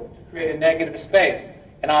over to create a negative space.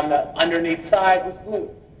 And on the underneath side was blue.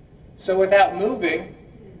 So without moving,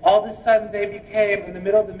 all of a sudden they became, in the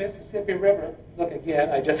middle of the Mississippi River, look again,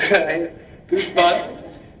 I had goosebumps,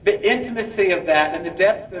 the intimacy of that and the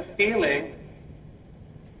depth of feeling,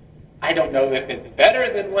 I don't know if it's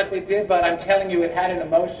better than what they did, but I'm telling you it had an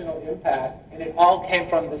emotional impact, and it all came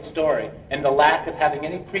from the story and the lack of having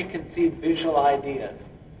any preconceived visual ideas.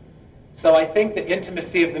 So I think the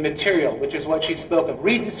intimacy of the material, which is what she spoke of,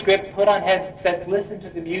 read the script, put on headsets, listen to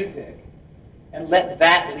the music, and let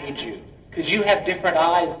that lead you, because you have different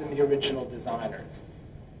eyes than the original designers.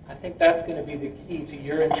 I think that's going to be the key to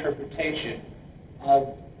your interpretation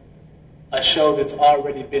of a show that's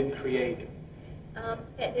already been created.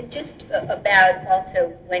 And just about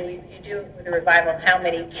also when you do it with a revival, how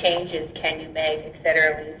many changes can you make, et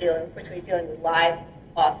cetera, when you're dealing with live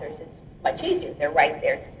authors, it's much easier. They're right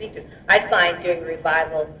there to speak to. I find doing a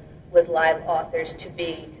revival with live authors to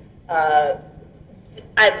be,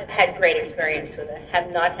 I've had great experience with it,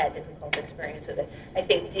 have not had difficult experience with it. I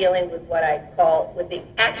think dealing with what I call, with the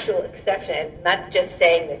actual exception, and not just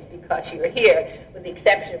saying this because you're here, with the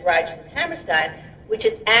exception of Rodgers and Hammerstein, which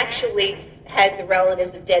is actually has the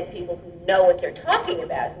relatives of dead people who know what they're talking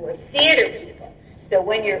about, who are theater people. So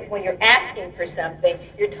when you're asking for something,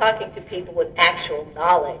 you're talking to people with actual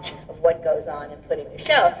knowledge of what goes on in putting the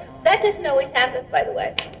show. That doesn't always happen, by the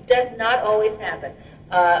way. It does not always happen.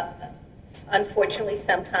 Unfortunately,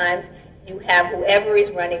 sometimes you have whoever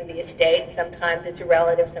is running the estate. Sometimes it's a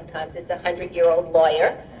relative. Sometimes it's a 100-year-old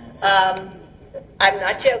lawyer. I'm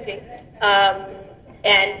not joking.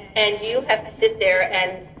 And you have to sit there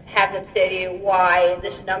and have them say to you why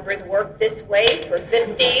this number's worked this way for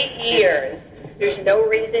 50 years. There's no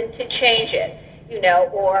reason to change it.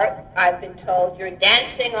 Or I've been told you're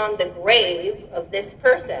dancing on the grave of this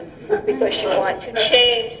person because you want to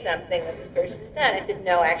change something that this person's done. I said,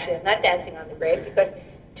 no, actually, I'm not dancing on the grave because,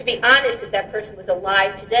 to be honest, if that person was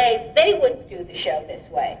alive today, they wouldn't do the show this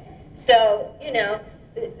way. So,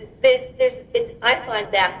 I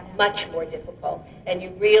find that much more difficult, and you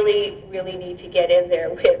really, really need to get in there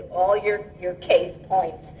with all your case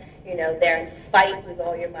points, there and fight with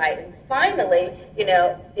all your might. And finally,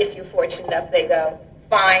 if you're fortunate enough, they go,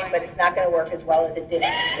 fine, but it's not going to work as well as it did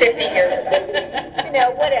 50 years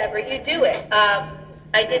ago. Whatever, you do it.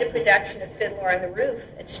 I did a production of Fiddler on the Roof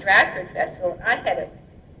at Stratford Festival, and I had to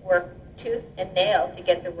work tooth and nail to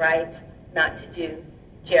get the rights not to do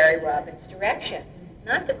Jerry Robbins' direction.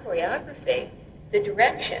 Not the choreography, the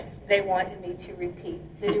direction. They wanted me to repeat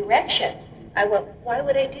the direction. I went, why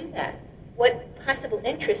would I do that? What possible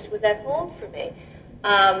interest would that hold for me?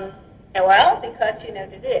 Well, because,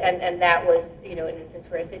 and that was, an instance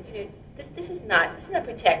where I said, this is not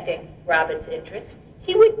protecting Robbins' interest.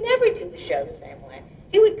 He would never do the show the same way.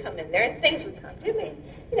 He would come in there and things would come to me.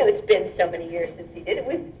 It's been so many years since he did it.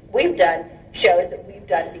 We've done shows that we've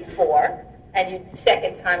done before, and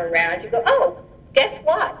second time around, you go, oh, guess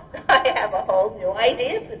what? I have a whole new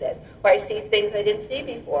idea for this, or I see things I didn't see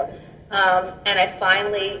before. And I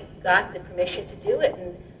finally got the permission to do it,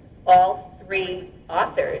 and all 3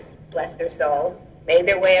 authors, bless their souls, made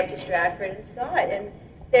their way up to Stratford and saw it, and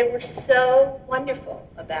they were so wonderful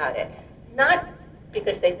about it. Not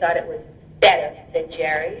because they thought it was better than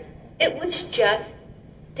Jerry's. It was just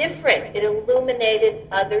different. It illuminated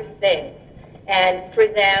other things. And for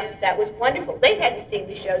them, that was wonderful. They hadn't seen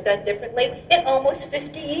the show done differently in almost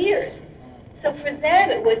 50 years. So for them,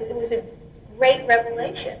 it was a great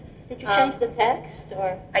revelation. Did you change the text,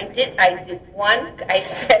 or? I did one. I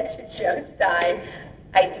said to Joe Stein,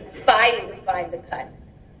 I defy you to find the cut.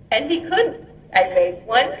 And he couldn't. I made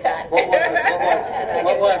one cut. What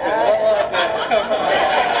was it?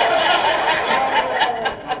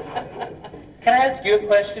 Can I ask you a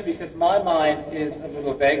question? Because my mind is a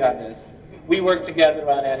little vague on this. We worked together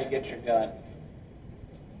on Annie Get Your Gun.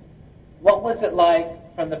 What was it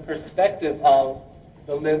like from the perspective of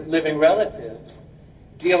the living relatives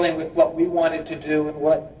dealing with what we wanted to do and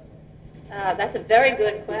what... That's a very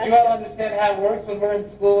good question. Do you all understand how it works when we're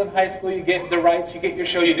in school, in high school, you get the rights, you get your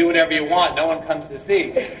show, you do whatever you want, no one comes to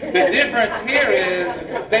see. The difference here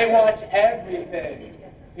is they watch everything.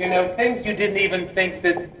 Things you didn't even think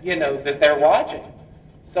that, that they're watching.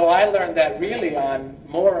 So I learned that really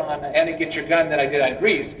more on Annie Get Your Gun than I did on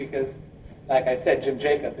Grease, because, like I said, Jim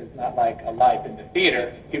Jacob is not like a life in the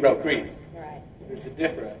theater. He wrote Grease. Right. There's a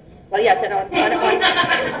difference. Well, yes, and on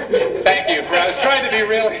Thank you. I was trying to be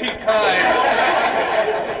really kind.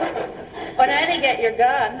 On Annie Get Your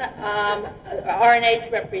Gun, R&H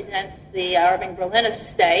represents the Irving Berlin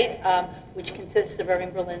estate, which consists of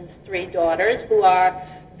Irving Berlin's 3 daughters, who are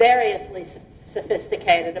variously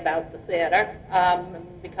sophisticated about the theater,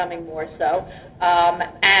 becoming more so.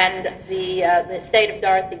 And the estate of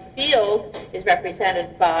Dorothy Field is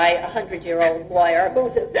represented by a 100-year-old lawyer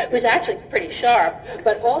who's actually pretty sharp,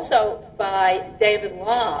 but also by David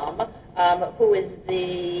Lom, who is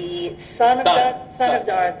the son of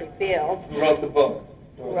Dorothy Field. Who wrote the book.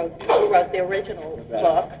 Who wrote the original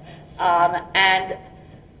book. And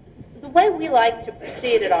the way we like to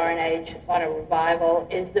proceed at R&H on a revival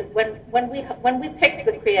is that when we pick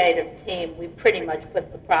the creative team, we pretty much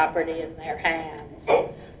put the property in their hands.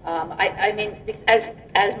 I mean, as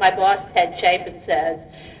my boss Ted Chapin says,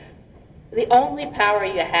 the only power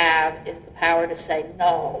you have is the power to say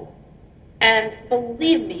no. And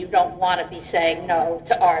believe me, you don't want to be saying no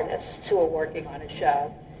to artists who are working on a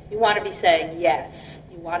show. You want to be saying yes.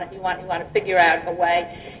 You want to figure out a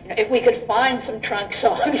way. You know, if we could find some trunk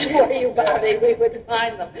songs for you, Bobby, we would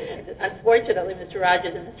find them. Unfortunately, Mr.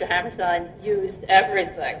 Rogers and Mr. Hammerstein used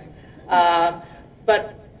everything. But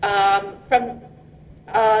from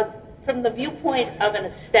the viewpoint of an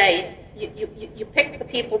estate, you pick the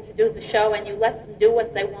people to do the show and you let them do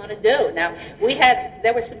what they want to do. Now,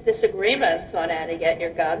 there were some disagreements on Annie Get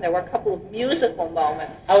Your Gun. There were a couple of musical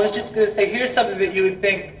moments. I was just going to say, here's something that you would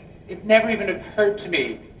think, it never even occurred to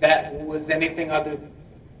me that was anything other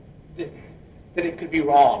than that it could be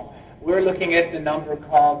wrong. We're looking at the number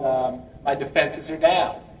called My Defenses Are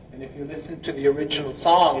Down. And if you listen to the original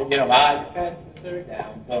song, My Defenses Are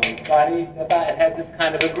Down, it has this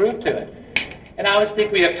kind of a groove to it. And I always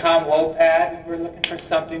think we have Tom Wopat, and we're looking for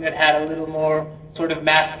something that had a little more sort of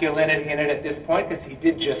masculinity in it at this point, because he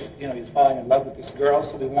did just, he's falling in love with this girl,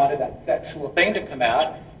 so we wanted that sexual thing to come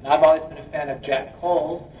out. And I've always been a fan of Jack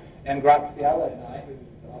Coles, and Graziella and I, who's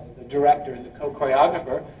the director and the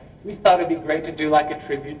co-choreographer, we thought it'd be great to do like a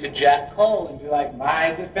tribute to Jack Cole and be like,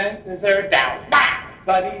 my defenses are down,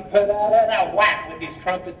 but he put out a whack with these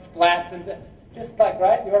trumpet splats, and just like,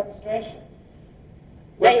 right, the orchestration.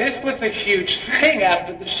 Well, this was a huge thing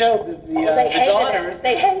after the show. The daughters.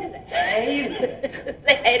 They hated it.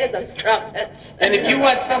 They hated those trumpets. And if you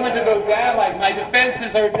want someone to go down, like my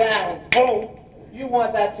defenses are down, boom, you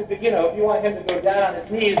want that to be, if you want him to go down on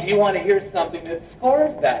his knees, you want to hear something that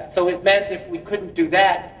scores that. So it meant if we couldn't do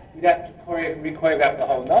that, we'd have to re-choreograph the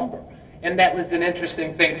whole number. And that was an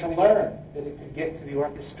interesting thing to learn, that it could get to the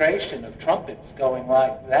orchestration of trumpets going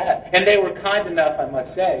like that. And they were kind enough, I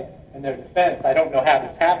must say, in their defense. I don't know how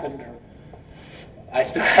this happened, or I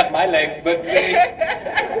still have my legs, but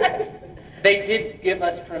they did give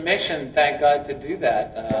us permission, thank God, to do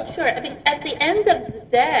that. Sure. I mean, at the end of the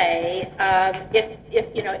day,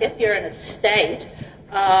 if you're an estate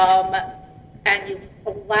and you've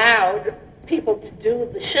allowed people to do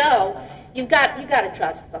the show, you've got to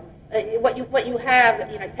trust them. What you have,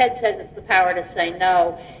 Ted says it's the power to say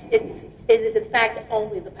no. It is in fact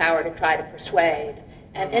only the power to try to persuade.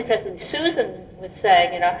 And interestingly, Susan was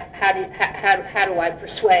saying, how do I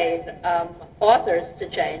persuade authors to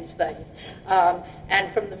change things?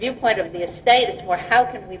 And from the viewpoint of the estate, it's more how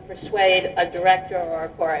can we persuade a director or a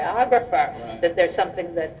choreographer that there's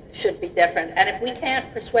something that should be different. And if we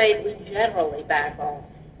can't persuade, we generally back off.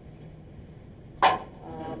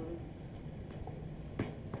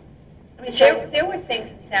 I mean, there were things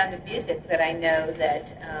in Sound of Music that I know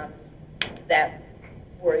that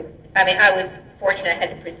were. I mean, I was fortunate I had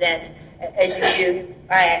to present, as you do.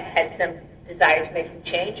 I had some desire to make some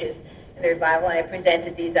changes in the revival, and I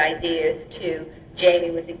presented these ideas to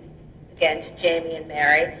Jamie, to Jamie and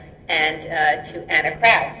Mary, and to Anna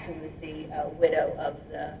Kraus, who was the widow of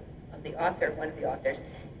the author, one of the authors.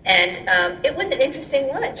 And it was an interesting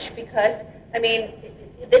lunch because, I mean,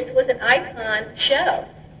 this was an icon show.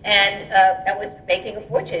 And I was making a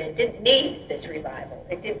fortune. It didn't need this revival.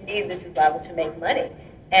 It didn't need this revival to make money.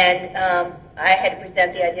 And I had to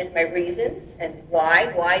present the ideas, my reasons, and why.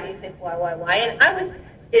 Why do you think why? And I was,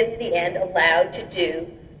 in the end, allowed to do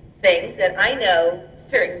things that I know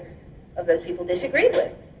certain of those people disagreed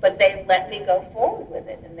with. But they let me go forward with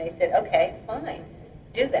it. And they said, okay, fine,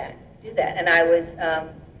 do that. And I was,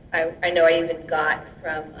 I know I even got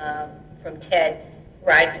from Ted,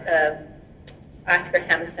 Oscar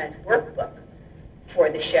Hammerstein's workbook for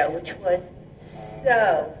the show, which was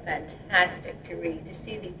so fantastic to read, to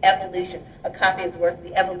see the evolution, a copy of the work,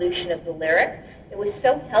 the evolution of the lyric. It was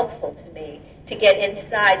so helpful to me to get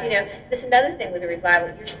inside. You know, there's another thing with a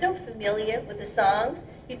revival. You're so familiar with the songs,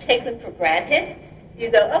 you take them for granted.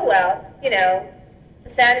 You go, oh, well, you know,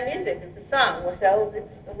 The Sound of Music is the song. Well, so it's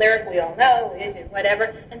the lyric we all know,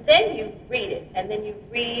 whatever. And then you read it, and then you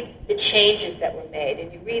read the changes that were made,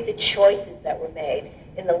 and you read the choices that were made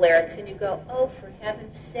in the lyrics, and you go, oh, for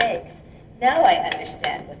heaven's sakes, now I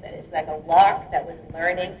understand what that is. Like a lark that was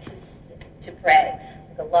learning to pray.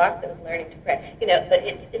 Like a lark that was learning to pray. You know, but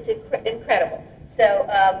it's incredible. So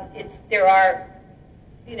there are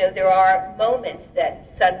moments that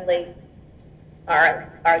suddenly are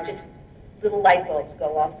just little light bulbs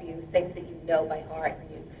go off for you, things that you know by heart and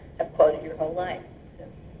you have quoted your whole life. So.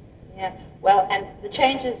 Yeah, well, and the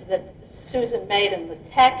changes that Susan made in the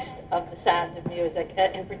text of The Sound of Music,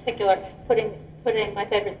 in particular, putting my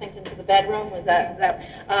favorite things into the bedroom, was that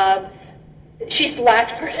she's the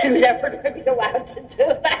last person who's ever going to be allowed to do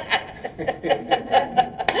that.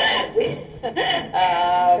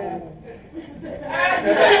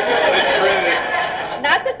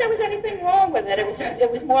 Not that there was anything wrong with it. It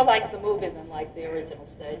was more like the movie than like the original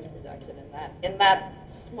stage production in that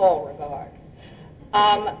small regard.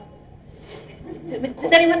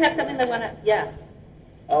 Does anyone have something they want to? Yeah.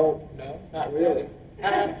 Oh no, not really.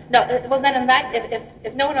 No. Well, then, in that,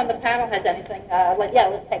 if no one on the panel has anything,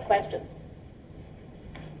 let's take questions.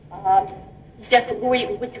 Jeff, who were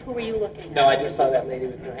you looking at? No, I just saw that lady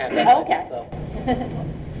with her hand up. Okay. So.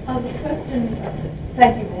 The question,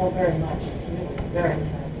 thank you all very much. It's really very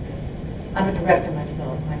interesting. I'm a director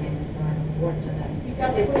myself. My name is Brian Wharton.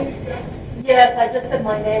 Yes, I just said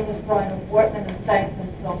my name was Brian Wharton and thanked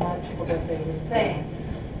them so much for what they were saying.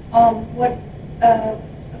 What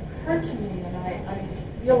occurred to me, and I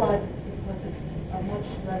realize it's because it's a much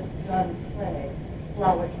less done play,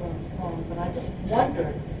 Flower Drum Song, but I just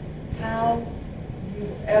wondered how you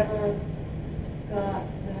ever got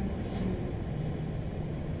them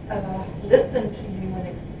to listen to you and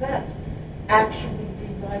accept actually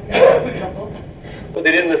rewriting the book. Well,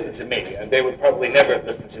 they didn't listen to me, and they would probably never have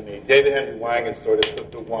listened to me. David Henry Wang is sort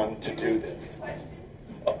of the one to do this.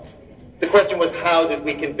 The question was, how did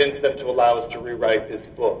we convince them to allow us to rewrite this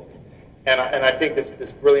book? And I think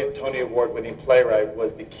this brilliant Tony Award-winning playwright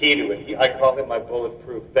was the key to it. I call him my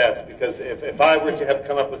bulletproof vest, because if I were to have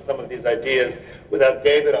come up with some of these ideas without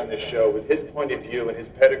David on this show, with his point of view and his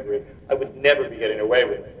pedigree, I would never be getting away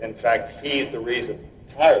with it. In fact, he's the reason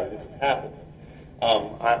entirely this has happened.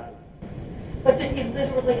 But did he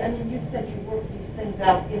literally, I mean, you said you worked these things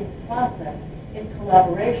out in process, in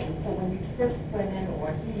collaboration, so when you first went in,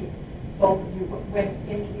 or both of you went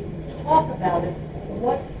in to talk about it,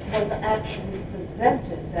 what was actually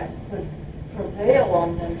presented that could prevail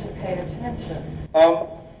on them to pay attention?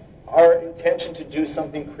 Our intention to do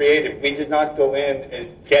something creative. We did not go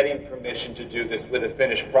in getting permission to do this with a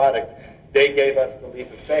finished product. They gave us the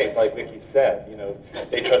leap of faith, like Vicky said. You know,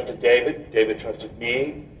 they trusted David. David trusted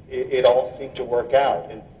me. It all seemed to work out.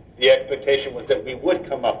 And the expectation was that we would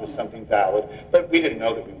come up with something valid, but we didn't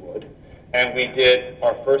know that we would. And we did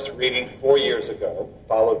our first reading 4 years ago,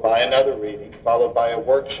 followed by another reading, followed by a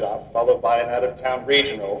workshop, followed by an out-of-town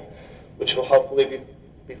regional, which will hopefully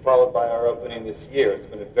be followed by our opening this year. It's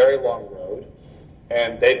been a very long road,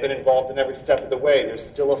 and they've been involved in every step of the way. There's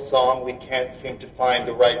still a song we can't seem to find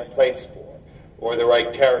the right place for, or the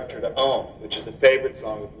right character to own, which is a favorite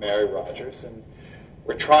song of Mary Rogers, and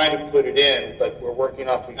we're trying to put it in, but we're working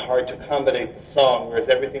awfully hard to accommodate the song, whereas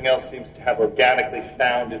everything else seems to have organically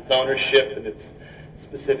found its ownership and its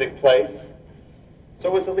specific place. So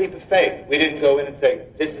it was a leap of faith. We didn't go in and say,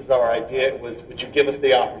 this is our idea. It was, would you give us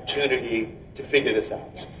the opportunity to figure this out?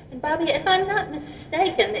 And Bobby, if I'm not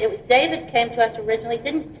mistaken, David came to us originally.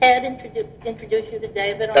 Didn't Ted introduce you to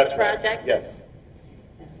David on the project? Right. Yes.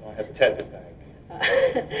 So I have Ted to thank.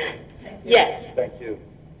 Yes. Thank you.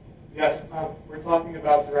 Yes, we're talking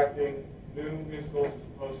about directing new musicals as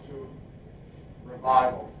opposed to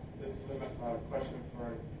revivals. This is a question for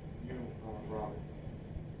you, Robert.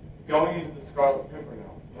 Going into the Scarlet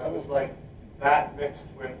Pimpernel, that was like that mixed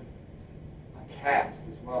with a cast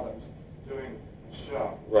as well that was doing a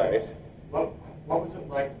show. Right. What was it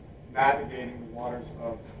like navigating the waters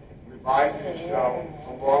of revising a show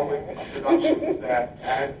along with the production staff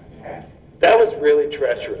and cast? That was really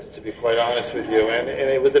treacherous, to be quite honest with you, and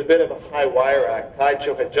it was a bit of a high-wire act.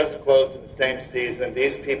 Sideshow had just closed in the same season.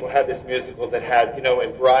 These people had this musical that had, you know,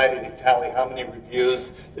 in Variety to tally how many reviews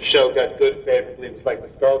the show got good, favorably. It was like the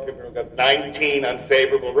Scarlet Pimpernel got 19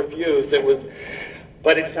 unfavorable reviews.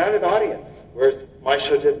 But it found an audience. Whereas my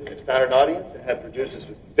show did found an audience and had producers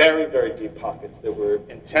with very, very deep pockets that were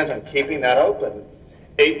intent on keeping that open.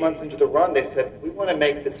 8 months into the run, they said, we want to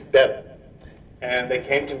make this better. And they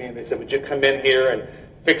came to me and they said, would you come in here and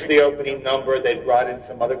fix the opening number? They'd brought in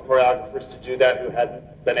some other choreographers to do that who hadn't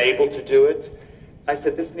been able to do it. I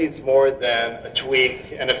said, this needs more than a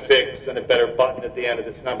tweak and a fix and a better button at the end of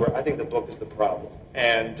this number. I think the book is the problem.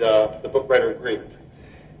 And the book writer agreed.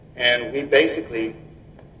 And we basically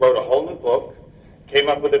wrote a whole new book, came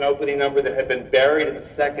up with an opening number that had been buried in the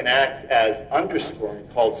second act as underscoring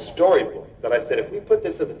called Storybook. That I said, if we put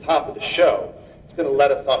this at the top of the show, it's going to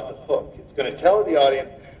let us off the hook. It's going to tell the audience,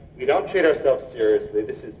 we don't treat ourselves seriously.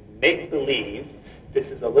 This is make-believe. This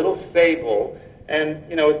is a little fable. And,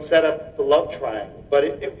 you know, it set up the love triangle. But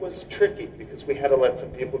it was tricky because we had to let some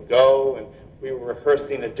people go, and we were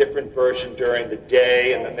rehearsing a different version during the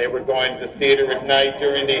day, and then they were going to the theater at night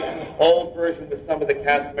during the old version with some of the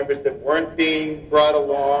cast members that weren't being brought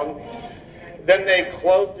along. Then they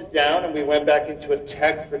closed it down, and we went back into a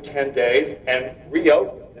tech for 10 days and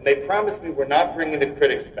reopened. And they promised me we're not bringing the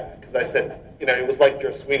critics back. Because I said, you know, it was like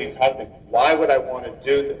Joe Sweeney taught me, why would I want to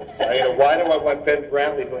do this? Why do I want Ben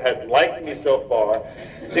Brantley, who had liked me so far,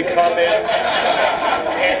 to come in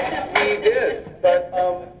and see this? But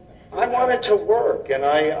I wanted to work, and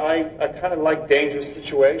I kind of like dangerous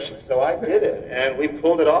situations, so I did it. And we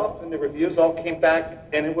pulled it off, and the reviews all came back,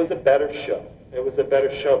 and it was a better show. It was a better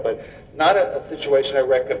show, but not a situation I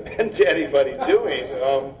recommend to anybody doing.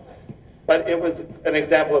 But it was an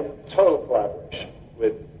example of total collaboration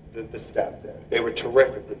with the staff there. They were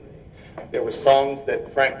terrific with me. There were songs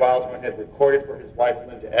that Frank Wildhorn had recorded for his wife,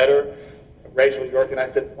 Linda Eder, Rachel York, and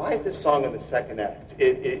I said, why is this song in the second act?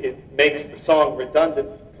 It makes the song redundant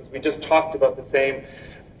because we just talked about the same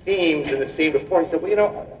themes in the scene before. He said, well, you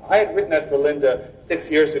know, I had written that for Linda 6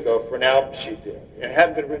 years ago for an album she did. It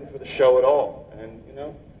hadn't been written for the show at all. And, you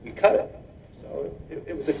know, we cut it. So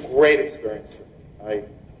it was a great experience for me. I was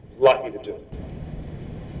lucky to do it.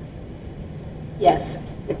 Yes.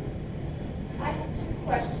 I have two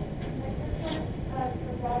questions. My first one is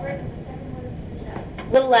for Robert, and the second one is for Jeff. A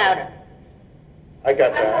little louder. I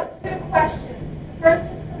got I that. have two questions. The first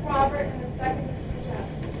is for Robert, and the second is for Jeff.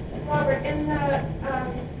 Robert, in the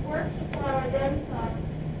Work the Flower Then song,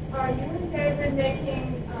 are you and David making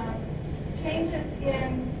changes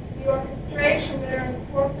in the orchestration that are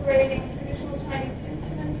incorporating traditional Chinese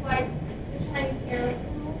instruments like the Chinese air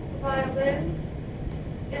flute, the violin,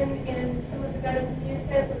 in some of the better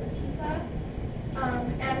music or the pipa?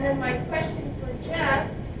 And then my question for Jeff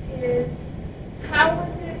is, how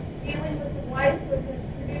was it dealing with the wives as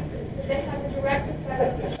producers? Did they have a direct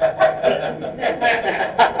effect?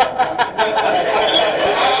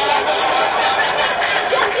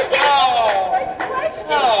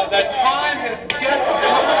 Oh, the time has just...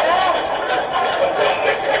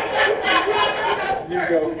 You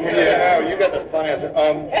go. Yeah, you got the fun answer. The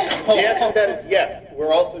answer to that is yes.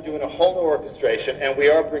 We're also doing a whole new orchestration, and we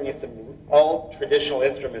are bringing some all traditional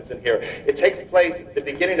instruments in here. It takes place at the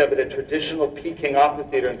beginning of it at traditional Peking Opera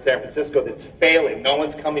Theater in San Francisco that's failing. No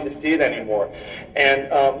one's coming to see it anymore. And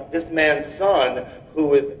this man's son,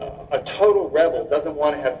 who is a total rebel, doesn't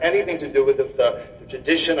want to have anything to do with the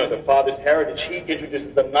tradition or the father's heritage. He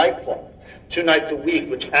introduces a nightclub 2 nights a week,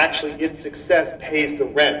 which actually, its success pays the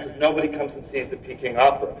rent because nobody comes and sees the Peking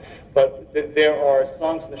Opera. But there are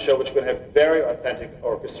songs in the show which are going to have very authentic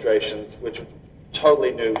orchestrations, which are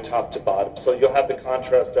totally new top to bottom. So you'll have the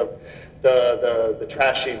contrast of the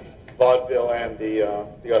trashy vaudeville and the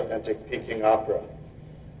authentic Peking Opera.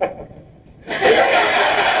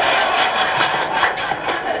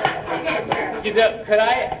 You know, could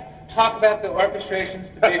I talk about the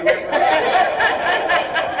orchestrations to Big River?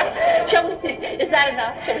 Is that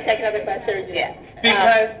enough? Shall we take another question? Yeah.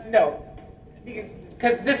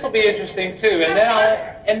 Because this will be interesting too,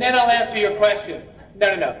 and then I'll answer your question.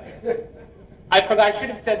 No. I forgot. I should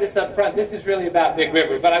have said this up front. This is really about Big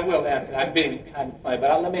River, but I will answer. I'm being kind of funny,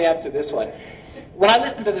 but let me answer this one. When I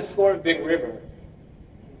listened to the score of Big River,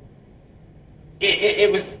 it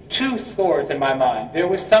was 2 scores in my mind. There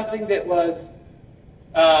was something that was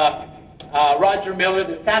Roger Miller,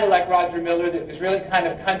 that sounded like Roger Miller, that was really kind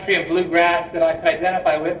of country and bluegrass that I could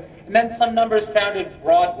identify with, and then some numbers sounded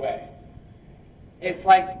Broadway. It's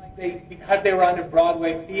like because they were under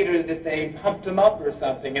Broadway theater that they pumped them up or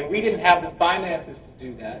something, and we didn't have the finances to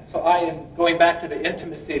do that. So going back to the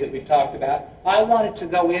intimacy that we talked about, I wanted to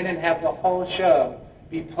go in and have the whole show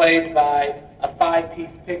be played by a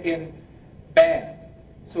 5-piece pick-in band.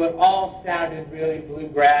 So it all sounded really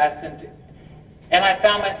bluegrass, and I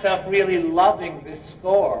found myself really loving this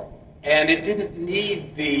score And it didn't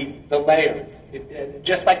need the layers.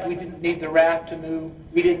 Just like we didn't need the raft to move,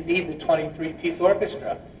 we didn't need the 23-piece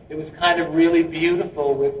orchestra. It was kind of really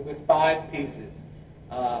beautiful with 5 pieces.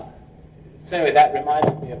 So anyway, that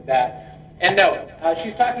reminded me of that. And no,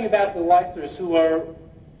 she's talking about the Weislers, who are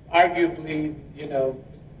arguably,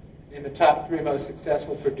 in the top 3 most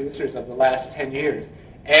successful producers of the last 10 years.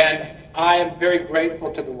 And I am very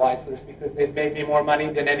grateful to the Weislers because they've made me more money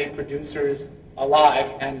than any producers alive,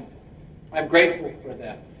 and I'm grateful for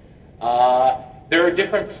them. There are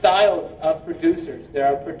different styles of producers. There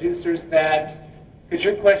are producers that, because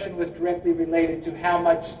your question was directly related to how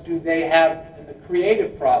much do they have in the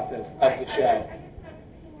creative process of the show.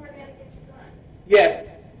 Yes.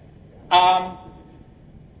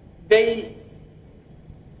 They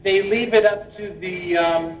leave it up to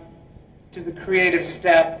the creative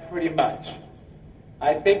staff pretty much.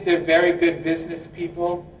 I think they're very good business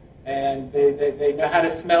people, and they know how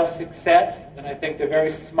to smell success, and I think they're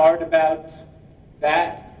very smart about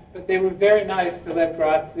that. But they were very nice to let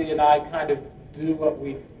Grazie and I kind of do what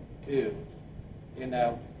we do,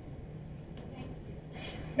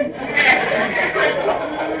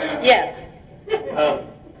 Yes.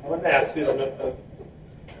 I wanted to ask Susan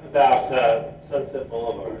about Sunset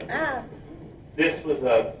Boulevard. This was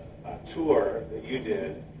a tour that you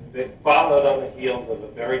did that followed on the heels of a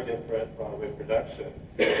very different Broadway production.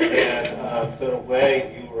 And so in a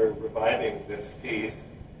way, you were reviving this piece,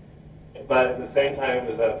 but at the same time,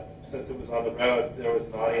 since it was on the road, there was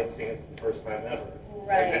an audience seeing it for the first time ever.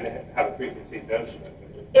 Right. They didn't have a preconceived notion of it.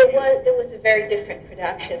 It was a very different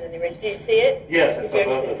production than the original. Did you see it? Yes, I saw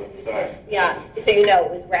both of them. Sorry. Yeah, so it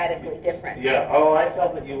was radically different. Yeah. Oh, I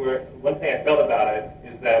felt that one thing I felt about it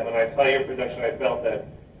is that when I saw your production, I felt that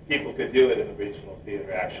people could do it in the regional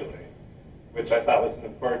theater, actually, which I thought was an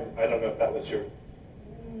important, I don't know if that was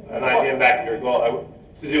an idea back of your goal,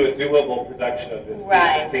 to do a doable production of this.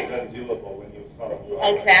 Right. It seemed undoable when you saw it.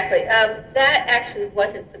 Exactly. That actually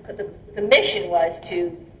wasn't, the mission was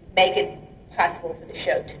to make it possible for the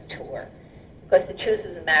show to tour. Because the truth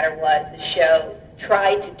of the matter was the show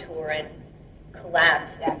tried to tour and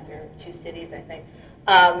collapsed after 2 cities, I think.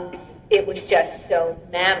 It was just so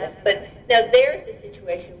mammoth. But now there's a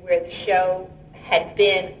situation where the show had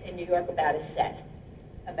been in New York about a set.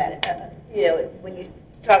 About it. When you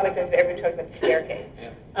talk about this, everyone talks about the staircase.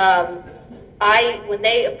 Yeah. When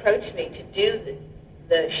they approached me to do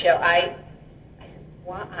the show, I said,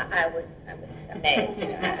 wow, I was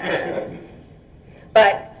amazed.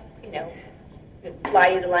 But, fly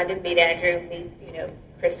you to London, meet Andrew, meet,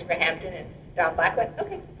 Christopher Hampton and Don Blackwood.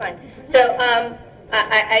 Okay, fine. So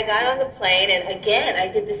I got on the plane, and again, I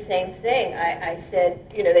did the same thing. I said,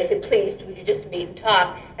 they said, please, would you just meet and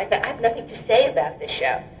talk? I said, I have nothing to say about this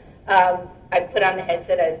show. I put on the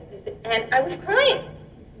headset, and I was crying.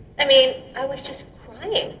 I mean, I was just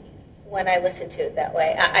crying when I listened to it that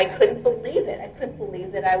way. I couldn't believe it. I couldn't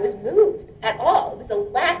believe that I was moved at all. It was the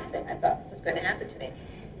last thing I thought was going to happen to me.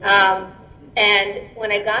 And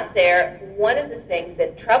when I got there, one of the things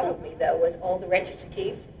that troubled me, though, was all the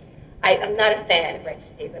recitative. I'm not a fan of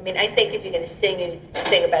recitative. I mean, I think if you're going to sing, you need to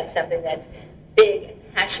sing about something that's big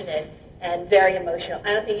and passionate and very emotional.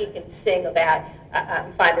 I don't think you can sing about,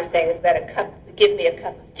 I'm fine with saying it's about give me a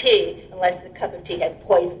cup of tea, unless the cup of tea has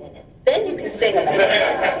poison in it. Then you can sing about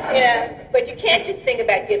it. But you can't just sing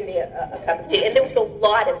about give me a cup of tea. And there was a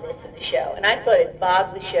lot of this in the show. And I thought it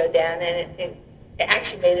bogged the show down, and it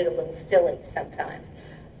actually made it a little silly sometimes.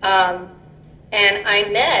 And I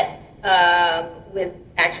met with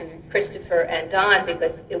actually Christopher and Don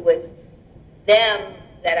because it was them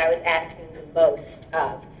that I was asking the most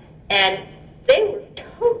of. And they were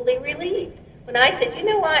totally relieved. When I said, you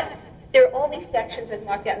know what, there are all these sections that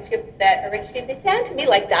marked out in the script that are interesting. They sound to me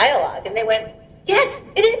like dialogue. And they went, yes,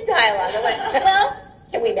 it is dialogue. I went, well,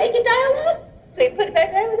 can we make it dialogue? So you put it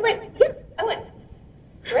back there? They went, yeah. I went,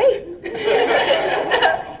 great.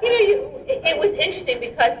 It was interesting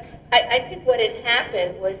because I think what had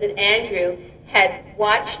happened was that Andrew had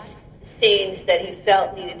watched scenes that he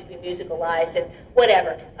felt needed to be musicalized and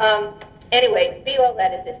whatever. Anyway, be all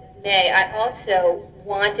that as it may, I also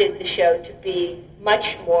wanted the show to be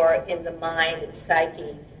much more in the mind and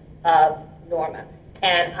psyche of Norma.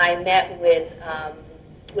 And I met with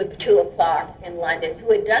Petula Clark in London,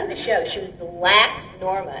 who had done the show. She was the last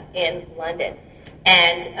Norma in London.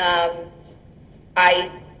 And I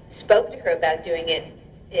spoke to her about doing it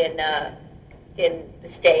in the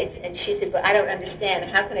States, and she said, well, I don't understand.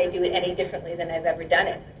 How can I do it any differently than I've ever done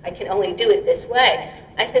it? I can only do it this way.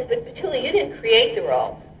 I said, but Petula, you didn't create the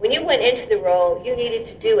role. When you went into the role, you needed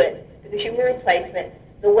to do it because you were a replacement.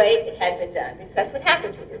 the way it had been done. Because that's what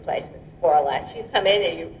happens with replacements, more or less. You come in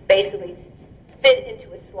and you basically fit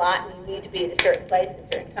into a slot, and you need to be at a certain place at a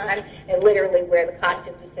certain time, and literally wear the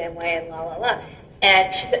costumes the same way, and la, la, la.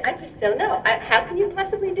 And she said, I just don't know. How can you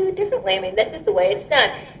possibly do it differently? I mean, this is the way it's done.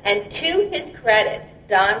 And to his credit,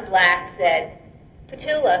 Don Black said,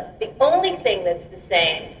 Petula, the only thing that's the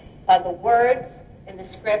same are the words in the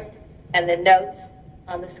script and the notes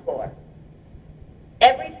on the score.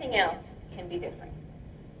 Everything else can be different.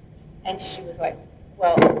 And she was like,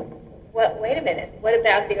 well, wait a minute. What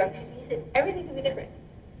about the orchestra? He said, everything can be different.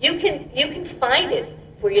 You can find it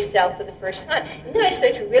for yourself for the first time. And then I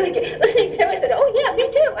started to really listening to him. I said, oh, yeah,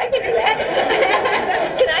 me too. I can do that.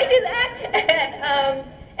 Can I do that?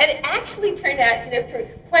 And it actually turned out,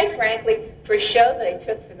 quite frankly, for a show that I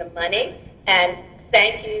took for the money, and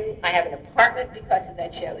thank you, I have an apartment because of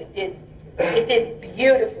that show. It did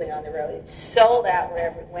beautifully on the road. It sold out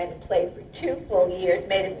wherever it went. It played for 2 full years,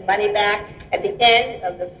 made its money back at the end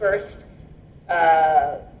of the first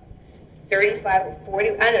 35 or 40,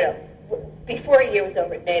 I don't know. Before a year was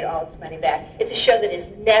over, it made all its money back. It's a show that has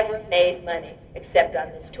never made money except on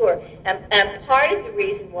this tour. And part of the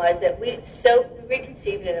reason was that we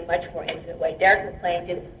reconceived it in a much more intimate way. Derek McClain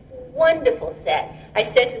did a wonderful set. I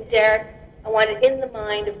said to Derek, I want it in the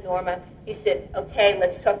mind of Norma. He said, okay,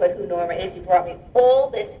 let's talk about who Norma is. He brought me all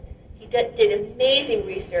this. He did amazing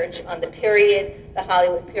research on the period, the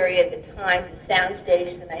Hollywood period, the times, the sound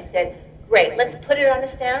stages, and I said, great, let's put it on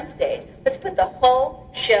a sound stage. Let's put the whole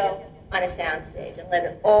show on a sound stage and let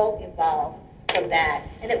it all evolve from that.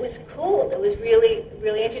 And it was cool. It was really,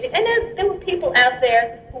 really interesting. And there were people out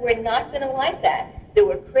there who were not going to like that. There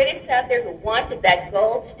were critics out there who wanted that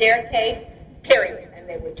gold staircase, period. And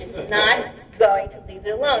they were just not going to leave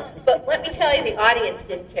it alone. But let me tell you, the audience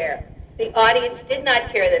didn't care. The audience did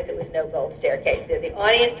not care that there was no gold staircase there. The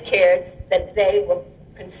audience cared that they were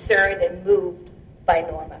concerned and moved by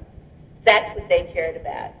Norma. That's what they cared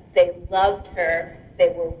about. They loved her. They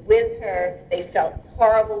were with her. They felt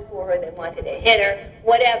horrible for her. They wanted to hit her,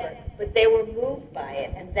 whatever. But they were moved by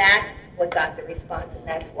it, and that's what got the response, and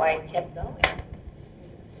that's why it kept going.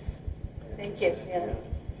 Thank you.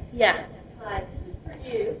 Yeah. Hi, this is for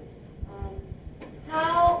you.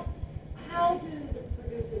 How do the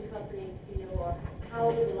producing companies feel, or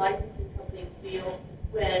how do the licensing companies feel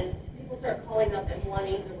when people start calling up and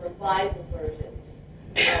wanting the revival version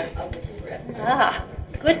of the script?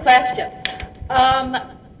 Good question.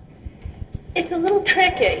 It's a little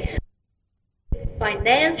tricky.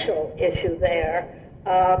 Financial issue there,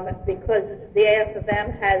 because the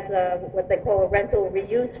AFM has what they call a rental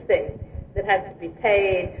reuse fee that has to be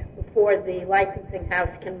paid before the licensing house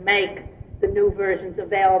can make the new versions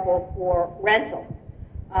available for rental.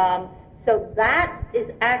 So that is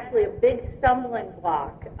actually a big stumbling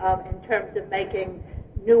block in terms of making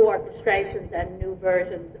new orchestrations and new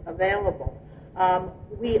versions available.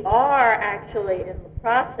 We are actually in the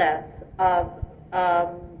process of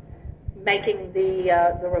making the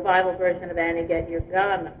revival version of Annie Get Your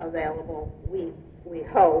Gun available, we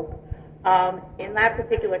hope. In that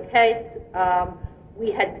particular case,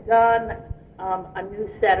 we had done a new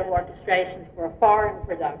set of orchestrations for a foreign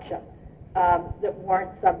production that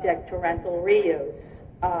weren't subject to rental reuse.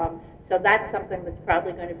 So that's something that's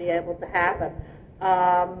probably going to be able to happen.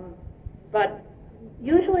 But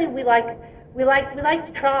usually we like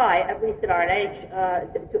to try, at least at R&H,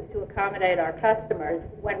 to accommodate our customers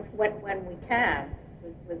when we can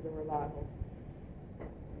with the revivals.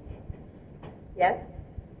 Yes?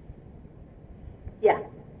 Yeah.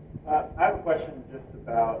 I have a question just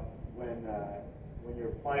about when you're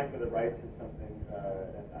applying for the rights to something,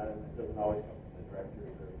 and it doesn't always come from the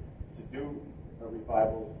directors, or to do a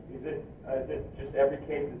revival. Is it just every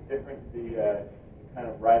case is different? The kind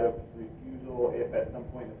of right of refusal if at some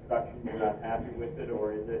point in the production you're not happy with it,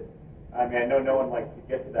 or is it? I mean, I know no one likes to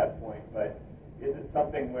get to that point, but is it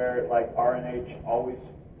something where like R&H always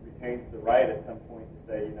retains the right at some point to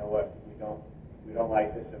say, you know what, we don't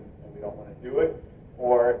like this and we don't want to do it,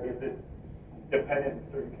 or is it dependent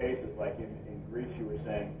in certain cases, like in Greece you were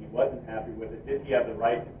saying he wasn't happy with it. Did he have the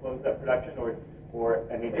right to close that production,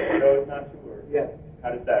 and he just chose not to, or yes?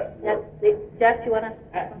 How does that work? Jeff, do you want to?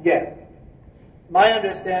 Yes. My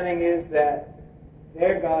understanding is that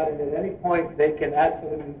they're guarded at any point they can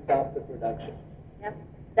absolutely stop the production. Yep.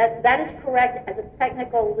 That is correct as a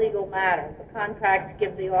technical legal matter. The contracts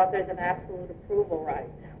give the authors an absolute approval right,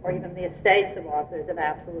 or even the estates of authors an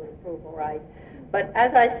absolute approval right. But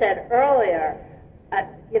as I said earlier,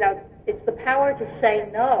 it's the power to say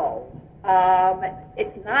no.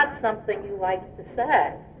 It's not something you like to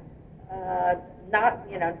say.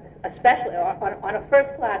 Especially on a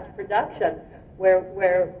first-class production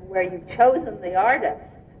where you've chosen the artists.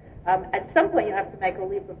 At some point, you have to make a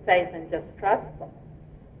leap of faith and just trust them.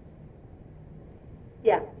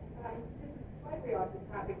 Yeah. This is slightly off the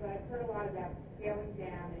topic, but I've heard a lot about scaling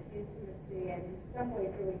down and intimacy, and in some ways,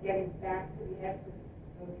 really getting back to the essence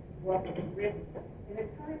of what was written. In the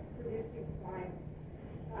current producing climate,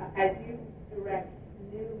 as you direct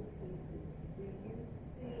new pieces, do you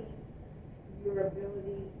see your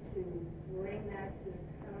ability to bring that to the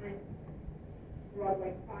current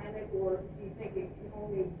Broadway climate, or do you think it can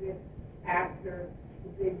only exist after the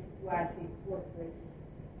big, splashy, corporate,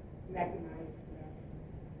 mechanized production?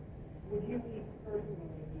 Would you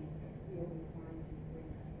personally be feeling inclined to bring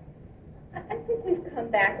that back? I think we've come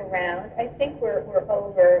back around. I think we're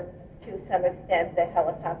over, to some extent, the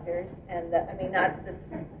helicopters and not that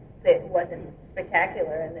it wasn't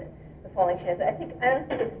spectacular and the falling sheds. I don't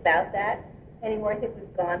think it's about that anymore. I think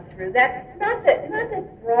we've gone through that. Not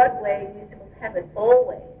that Broadway musicals haven't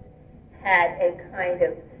always had a kind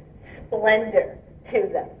of splendor to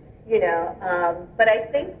them, but I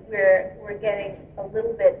think we're getting a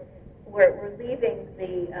little bit, we're leaving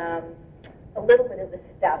a little bit of the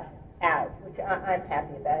stuff out, which I'm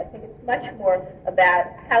happy about. I think it's much more about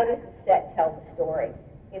how does the set tell the story.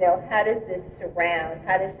 How does this surround,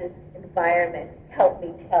 how does this environment help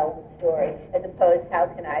me tell the story, as opposed to how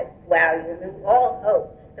can I wow you. And we all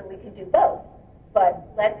hope that we can do both, but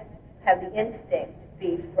let's have the instinct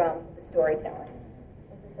be from the storytelling.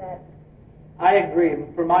 Is that? I agree.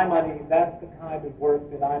 For my money, that's the kind of work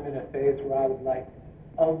that I'm in a phase where I would like to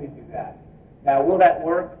only do that. Now, will that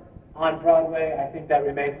work on Broadway? I think that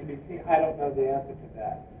remains to be seen. I don't know the answer to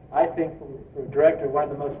that. I think for a director, one of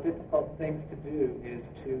the most difficult things to do is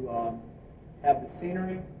to have the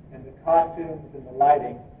scenery and the costumes and the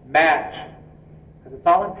lighting match, because it's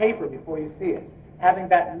all on paper before you see it. Having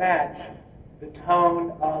that match the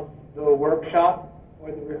tone of the workshop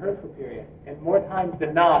or the rehearsal period. And more times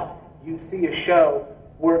than not, you see a show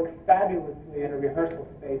work fabulously in a rehearsal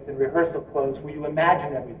space, in rehearsal clothes, where you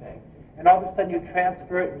imagine everything. And all of a sudden you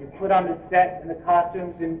transfer it and you put on the set and the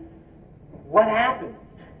costumes, and what happened?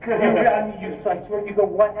 I swear you go,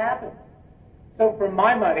 what happened? So for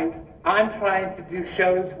my money, I'm trying to do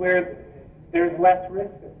shows where there's less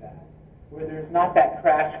risk of that, where there's not that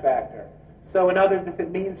crash factor. So in others, if it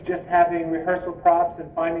means just having rehearsal props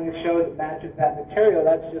and finding a show that matches that material,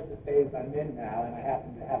 that's just the phase I'm in now, and I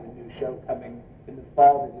happen to have a new show coming in the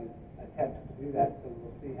fall that attempts to do that, so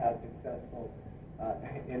we'll see how successful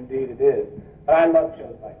indeed it is. But I love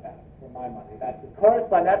shows like that, for my money. That's the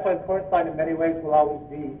Chorus Line. That's why the Chorus Line in many ways will always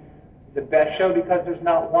be the best show, because there's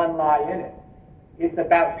not one lie in it. It's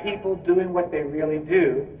about people doing what they really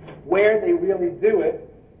do, where they really do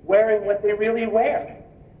it, wearing what they really wear.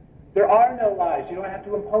 There are no lies. You don't have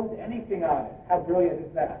to impose anything on it. How brilliant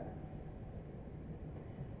is that?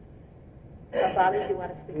 Bobby, do you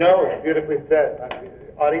want to speak? No, it's beautifully said.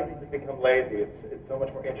 Audiences have become lazy. It's so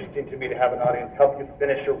much more interesting to me to have an audience help you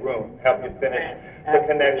finish a room, help you finish the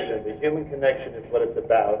connection. The human connection is what it's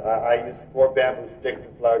about. I use 4 bamboo sticks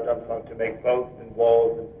and flower drum song to make boats and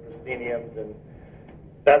walls and prosceniums, and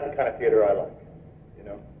that's the kind of theater I like.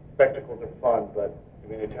 Spectacles are fun, but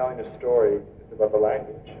when you're telling a story, it's about the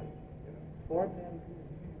language. 4 bamboo.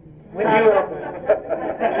 When you open.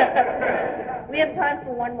 We have time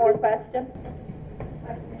for one more question.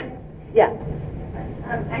 Yeah.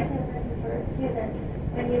 Actually, a question for Susan.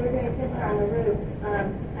 When you were doing Fiddler on the Roof,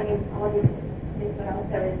 all these things, but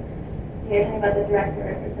also is you're talking about the director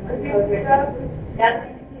or some composer.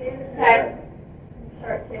 That's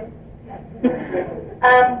short too.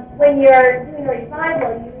 When you're doing a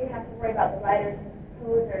revival, you usually have to worry about the writers and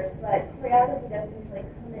composers, but choreography doesn't usually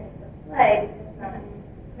come into play because it's not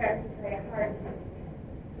very hard to,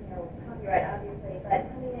 copyright obviously, but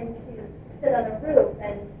coming in to sit on the roof,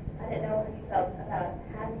 and I didn't know how you felt about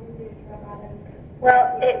having to do drum robins. Well,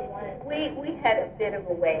 we had a bit of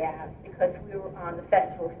a way out because we were on the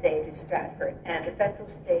festival stage at Stratford, and the festival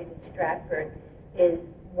stage at Stratford is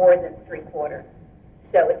more than 3/4.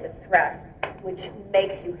 So it's a thrust, which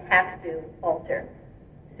makes you have to alter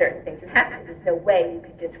certain things. You have to. There's no way you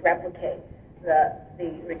could just replicate the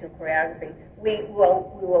original choreography. We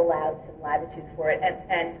will allow some latitude for it,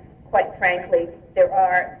 and quite frankly, there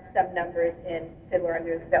are some numbers in Fiddler on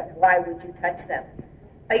the Roof that why would you touch them?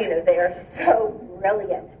 They are so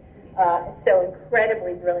brilliant, so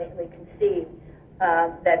incredibly brilliantly conceived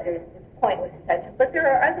that it's pointless to touch them. But there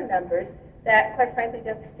are other numbers that, quite frankly,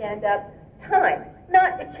 don't stand up time.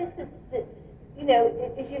 It's just that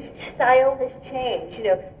your style has changed.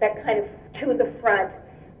 That kind of to the front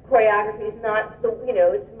choreography is not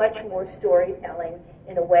it's much more storytelling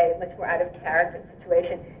in a way, much more out of character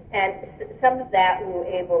situation. And some of that we were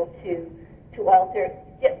able to alter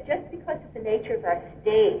just because of the nature of our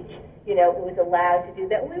stage. It was allowed to do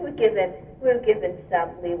that. We were given some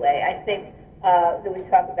leeway. I think there was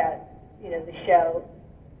talk about the show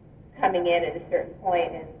coming in at a certain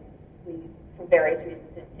point, and for various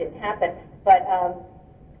reasons it didn't happen. But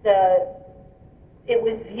it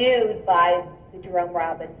was viewed by the Jerome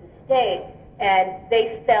Robbins estate, and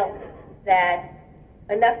they felt that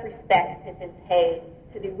enough respect had been paid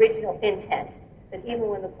to the original intent, that even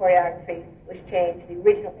when the choreography was changed, the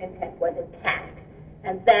original intent was intact.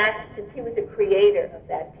 And that, since he was a creator of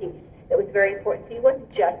that piece, that was very important. So he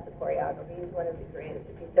wasn't just the choreographer, he was one of the creators of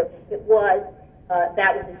the piece. So it was,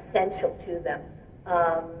 that was essential to them.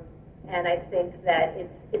 And I think that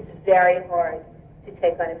it's very hard to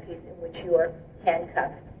take on a piece in which you're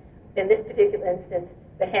handcuffed. In this particular instance,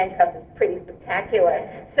 the handcuff is pretty spectacular.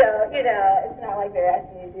 So, it's not like they're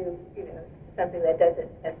asking you to do, something that doesn't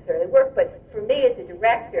necessarily work. But for me as a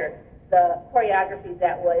director, the choreography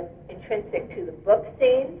that was intrinsic to the book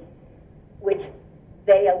scenes, which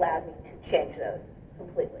they allowed me to change those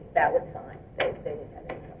completely. That was fine. They didn't have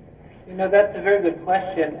any trouble. That's a very good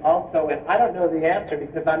question also, and I don't know the answer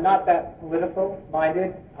because I'm not that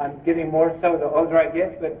political-minded. I'm getting more so the older I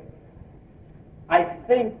get, but I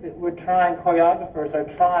think that choreographers are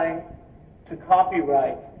trying to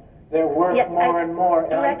copyright their work more and more.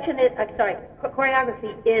 Choreography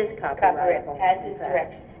is copyright, as is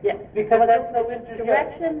direction. Yeah, because that's so interesting.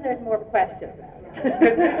 Direction, there's more questions about it.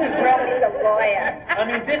 Because this is really a lawyer. I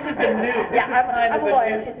mean, this is a new. I'm a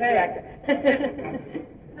lawyer. She's a director.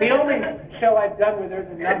 The only show I've done where there's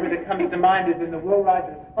a number that comes to mind is in the Will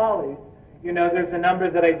Rogers Follies. There's a number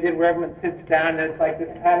that I did where everyone sits down and it's like this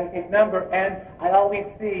patty cake number, and I always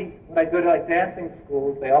see when I go to dancing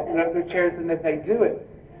schools, they all put up their chairs and that they do it.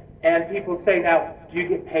 And people say, now, do you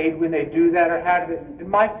get paid when they do that, or how does it? And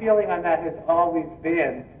my feeling on that has always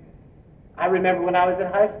been, I remember when I was in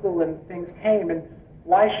high school and things came, and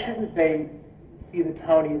why shouldn't they see the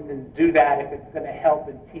Tonys and do that if it's going to help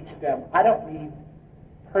and teach them? I don't need,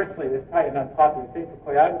 personally, this is probably an unpopular thing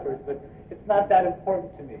for choreographers, but it's not that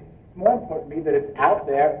important to me. It's more important to me that it's out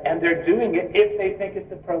there and they're doing it if they think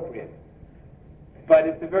it's appropriate. But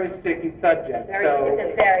it's a very sticky subject. It's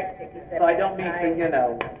a very sticky subject. So I don't mean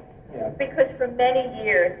to, Because for many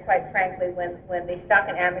years, quite frankly, when the stock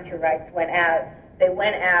and amateur rights went out, they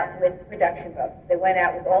went out with production books. They went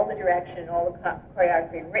out with all the direction, all the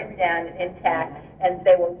choreography written down and intact, and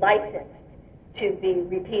they were licensed to be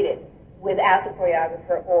repeated without the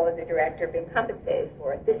choreographer or the director being compensated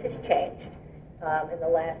for it. This has changed in the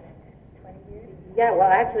last 20 years. Yeah,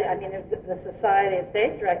 well, actually, I mean, the Society of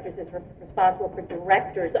Stage Directors is responsible for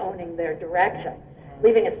directors owning their direction,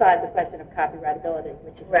 leaving aside the question of copyrightability,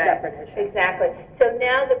 which is a separate issue. Exactly. So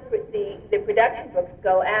now the production books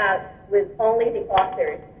go out with only the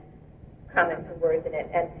author's comments and words in it,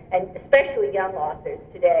 and especially young authors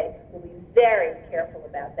today will be very careful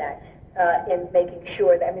about that in making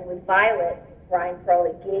sure that, with Violet, Brian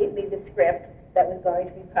Crowley gave me the script that was going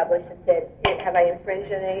to be published and said, have I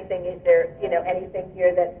infringed on anything? Is there, anything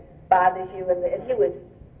here that bothers you? And he was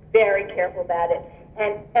very careful about it.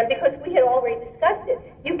 And because we had already discussed it,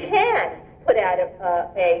 you can put out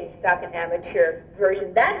a stock and amateur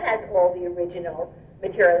version that has all the original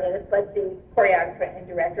material in it, but the choreographer and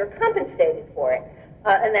director are compensated for it.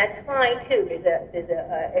 And that's fine, too. There's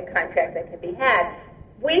a contract that can be had.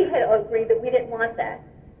 We had agreed that we didn't want that.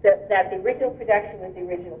 That the original production was the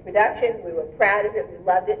original production. We were proud of it. We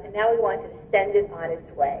loved it. And now we wanted to send it on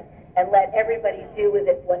its way and let everybody do with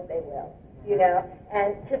it what they will,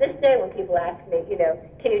 And to this day, when people ask me,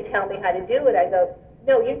 can you tell me how to do it? I go,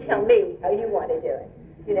 no, you tell me how you want to do it.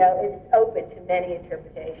 It's open to many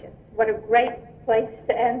interpretations. What a great place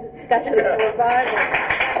to end the discussion of the revival.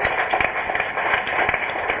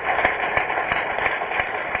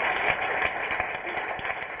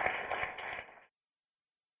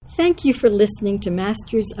 Thank you for listening to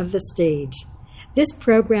Masters of the Stage. This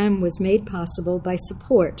program was made possible by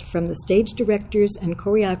support from the Stage Directors and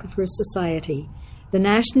Choreographers Society, the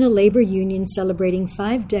national labor union celebrating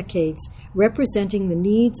 5 decades representing the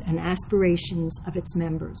needs and aspirations of its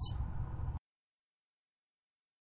members.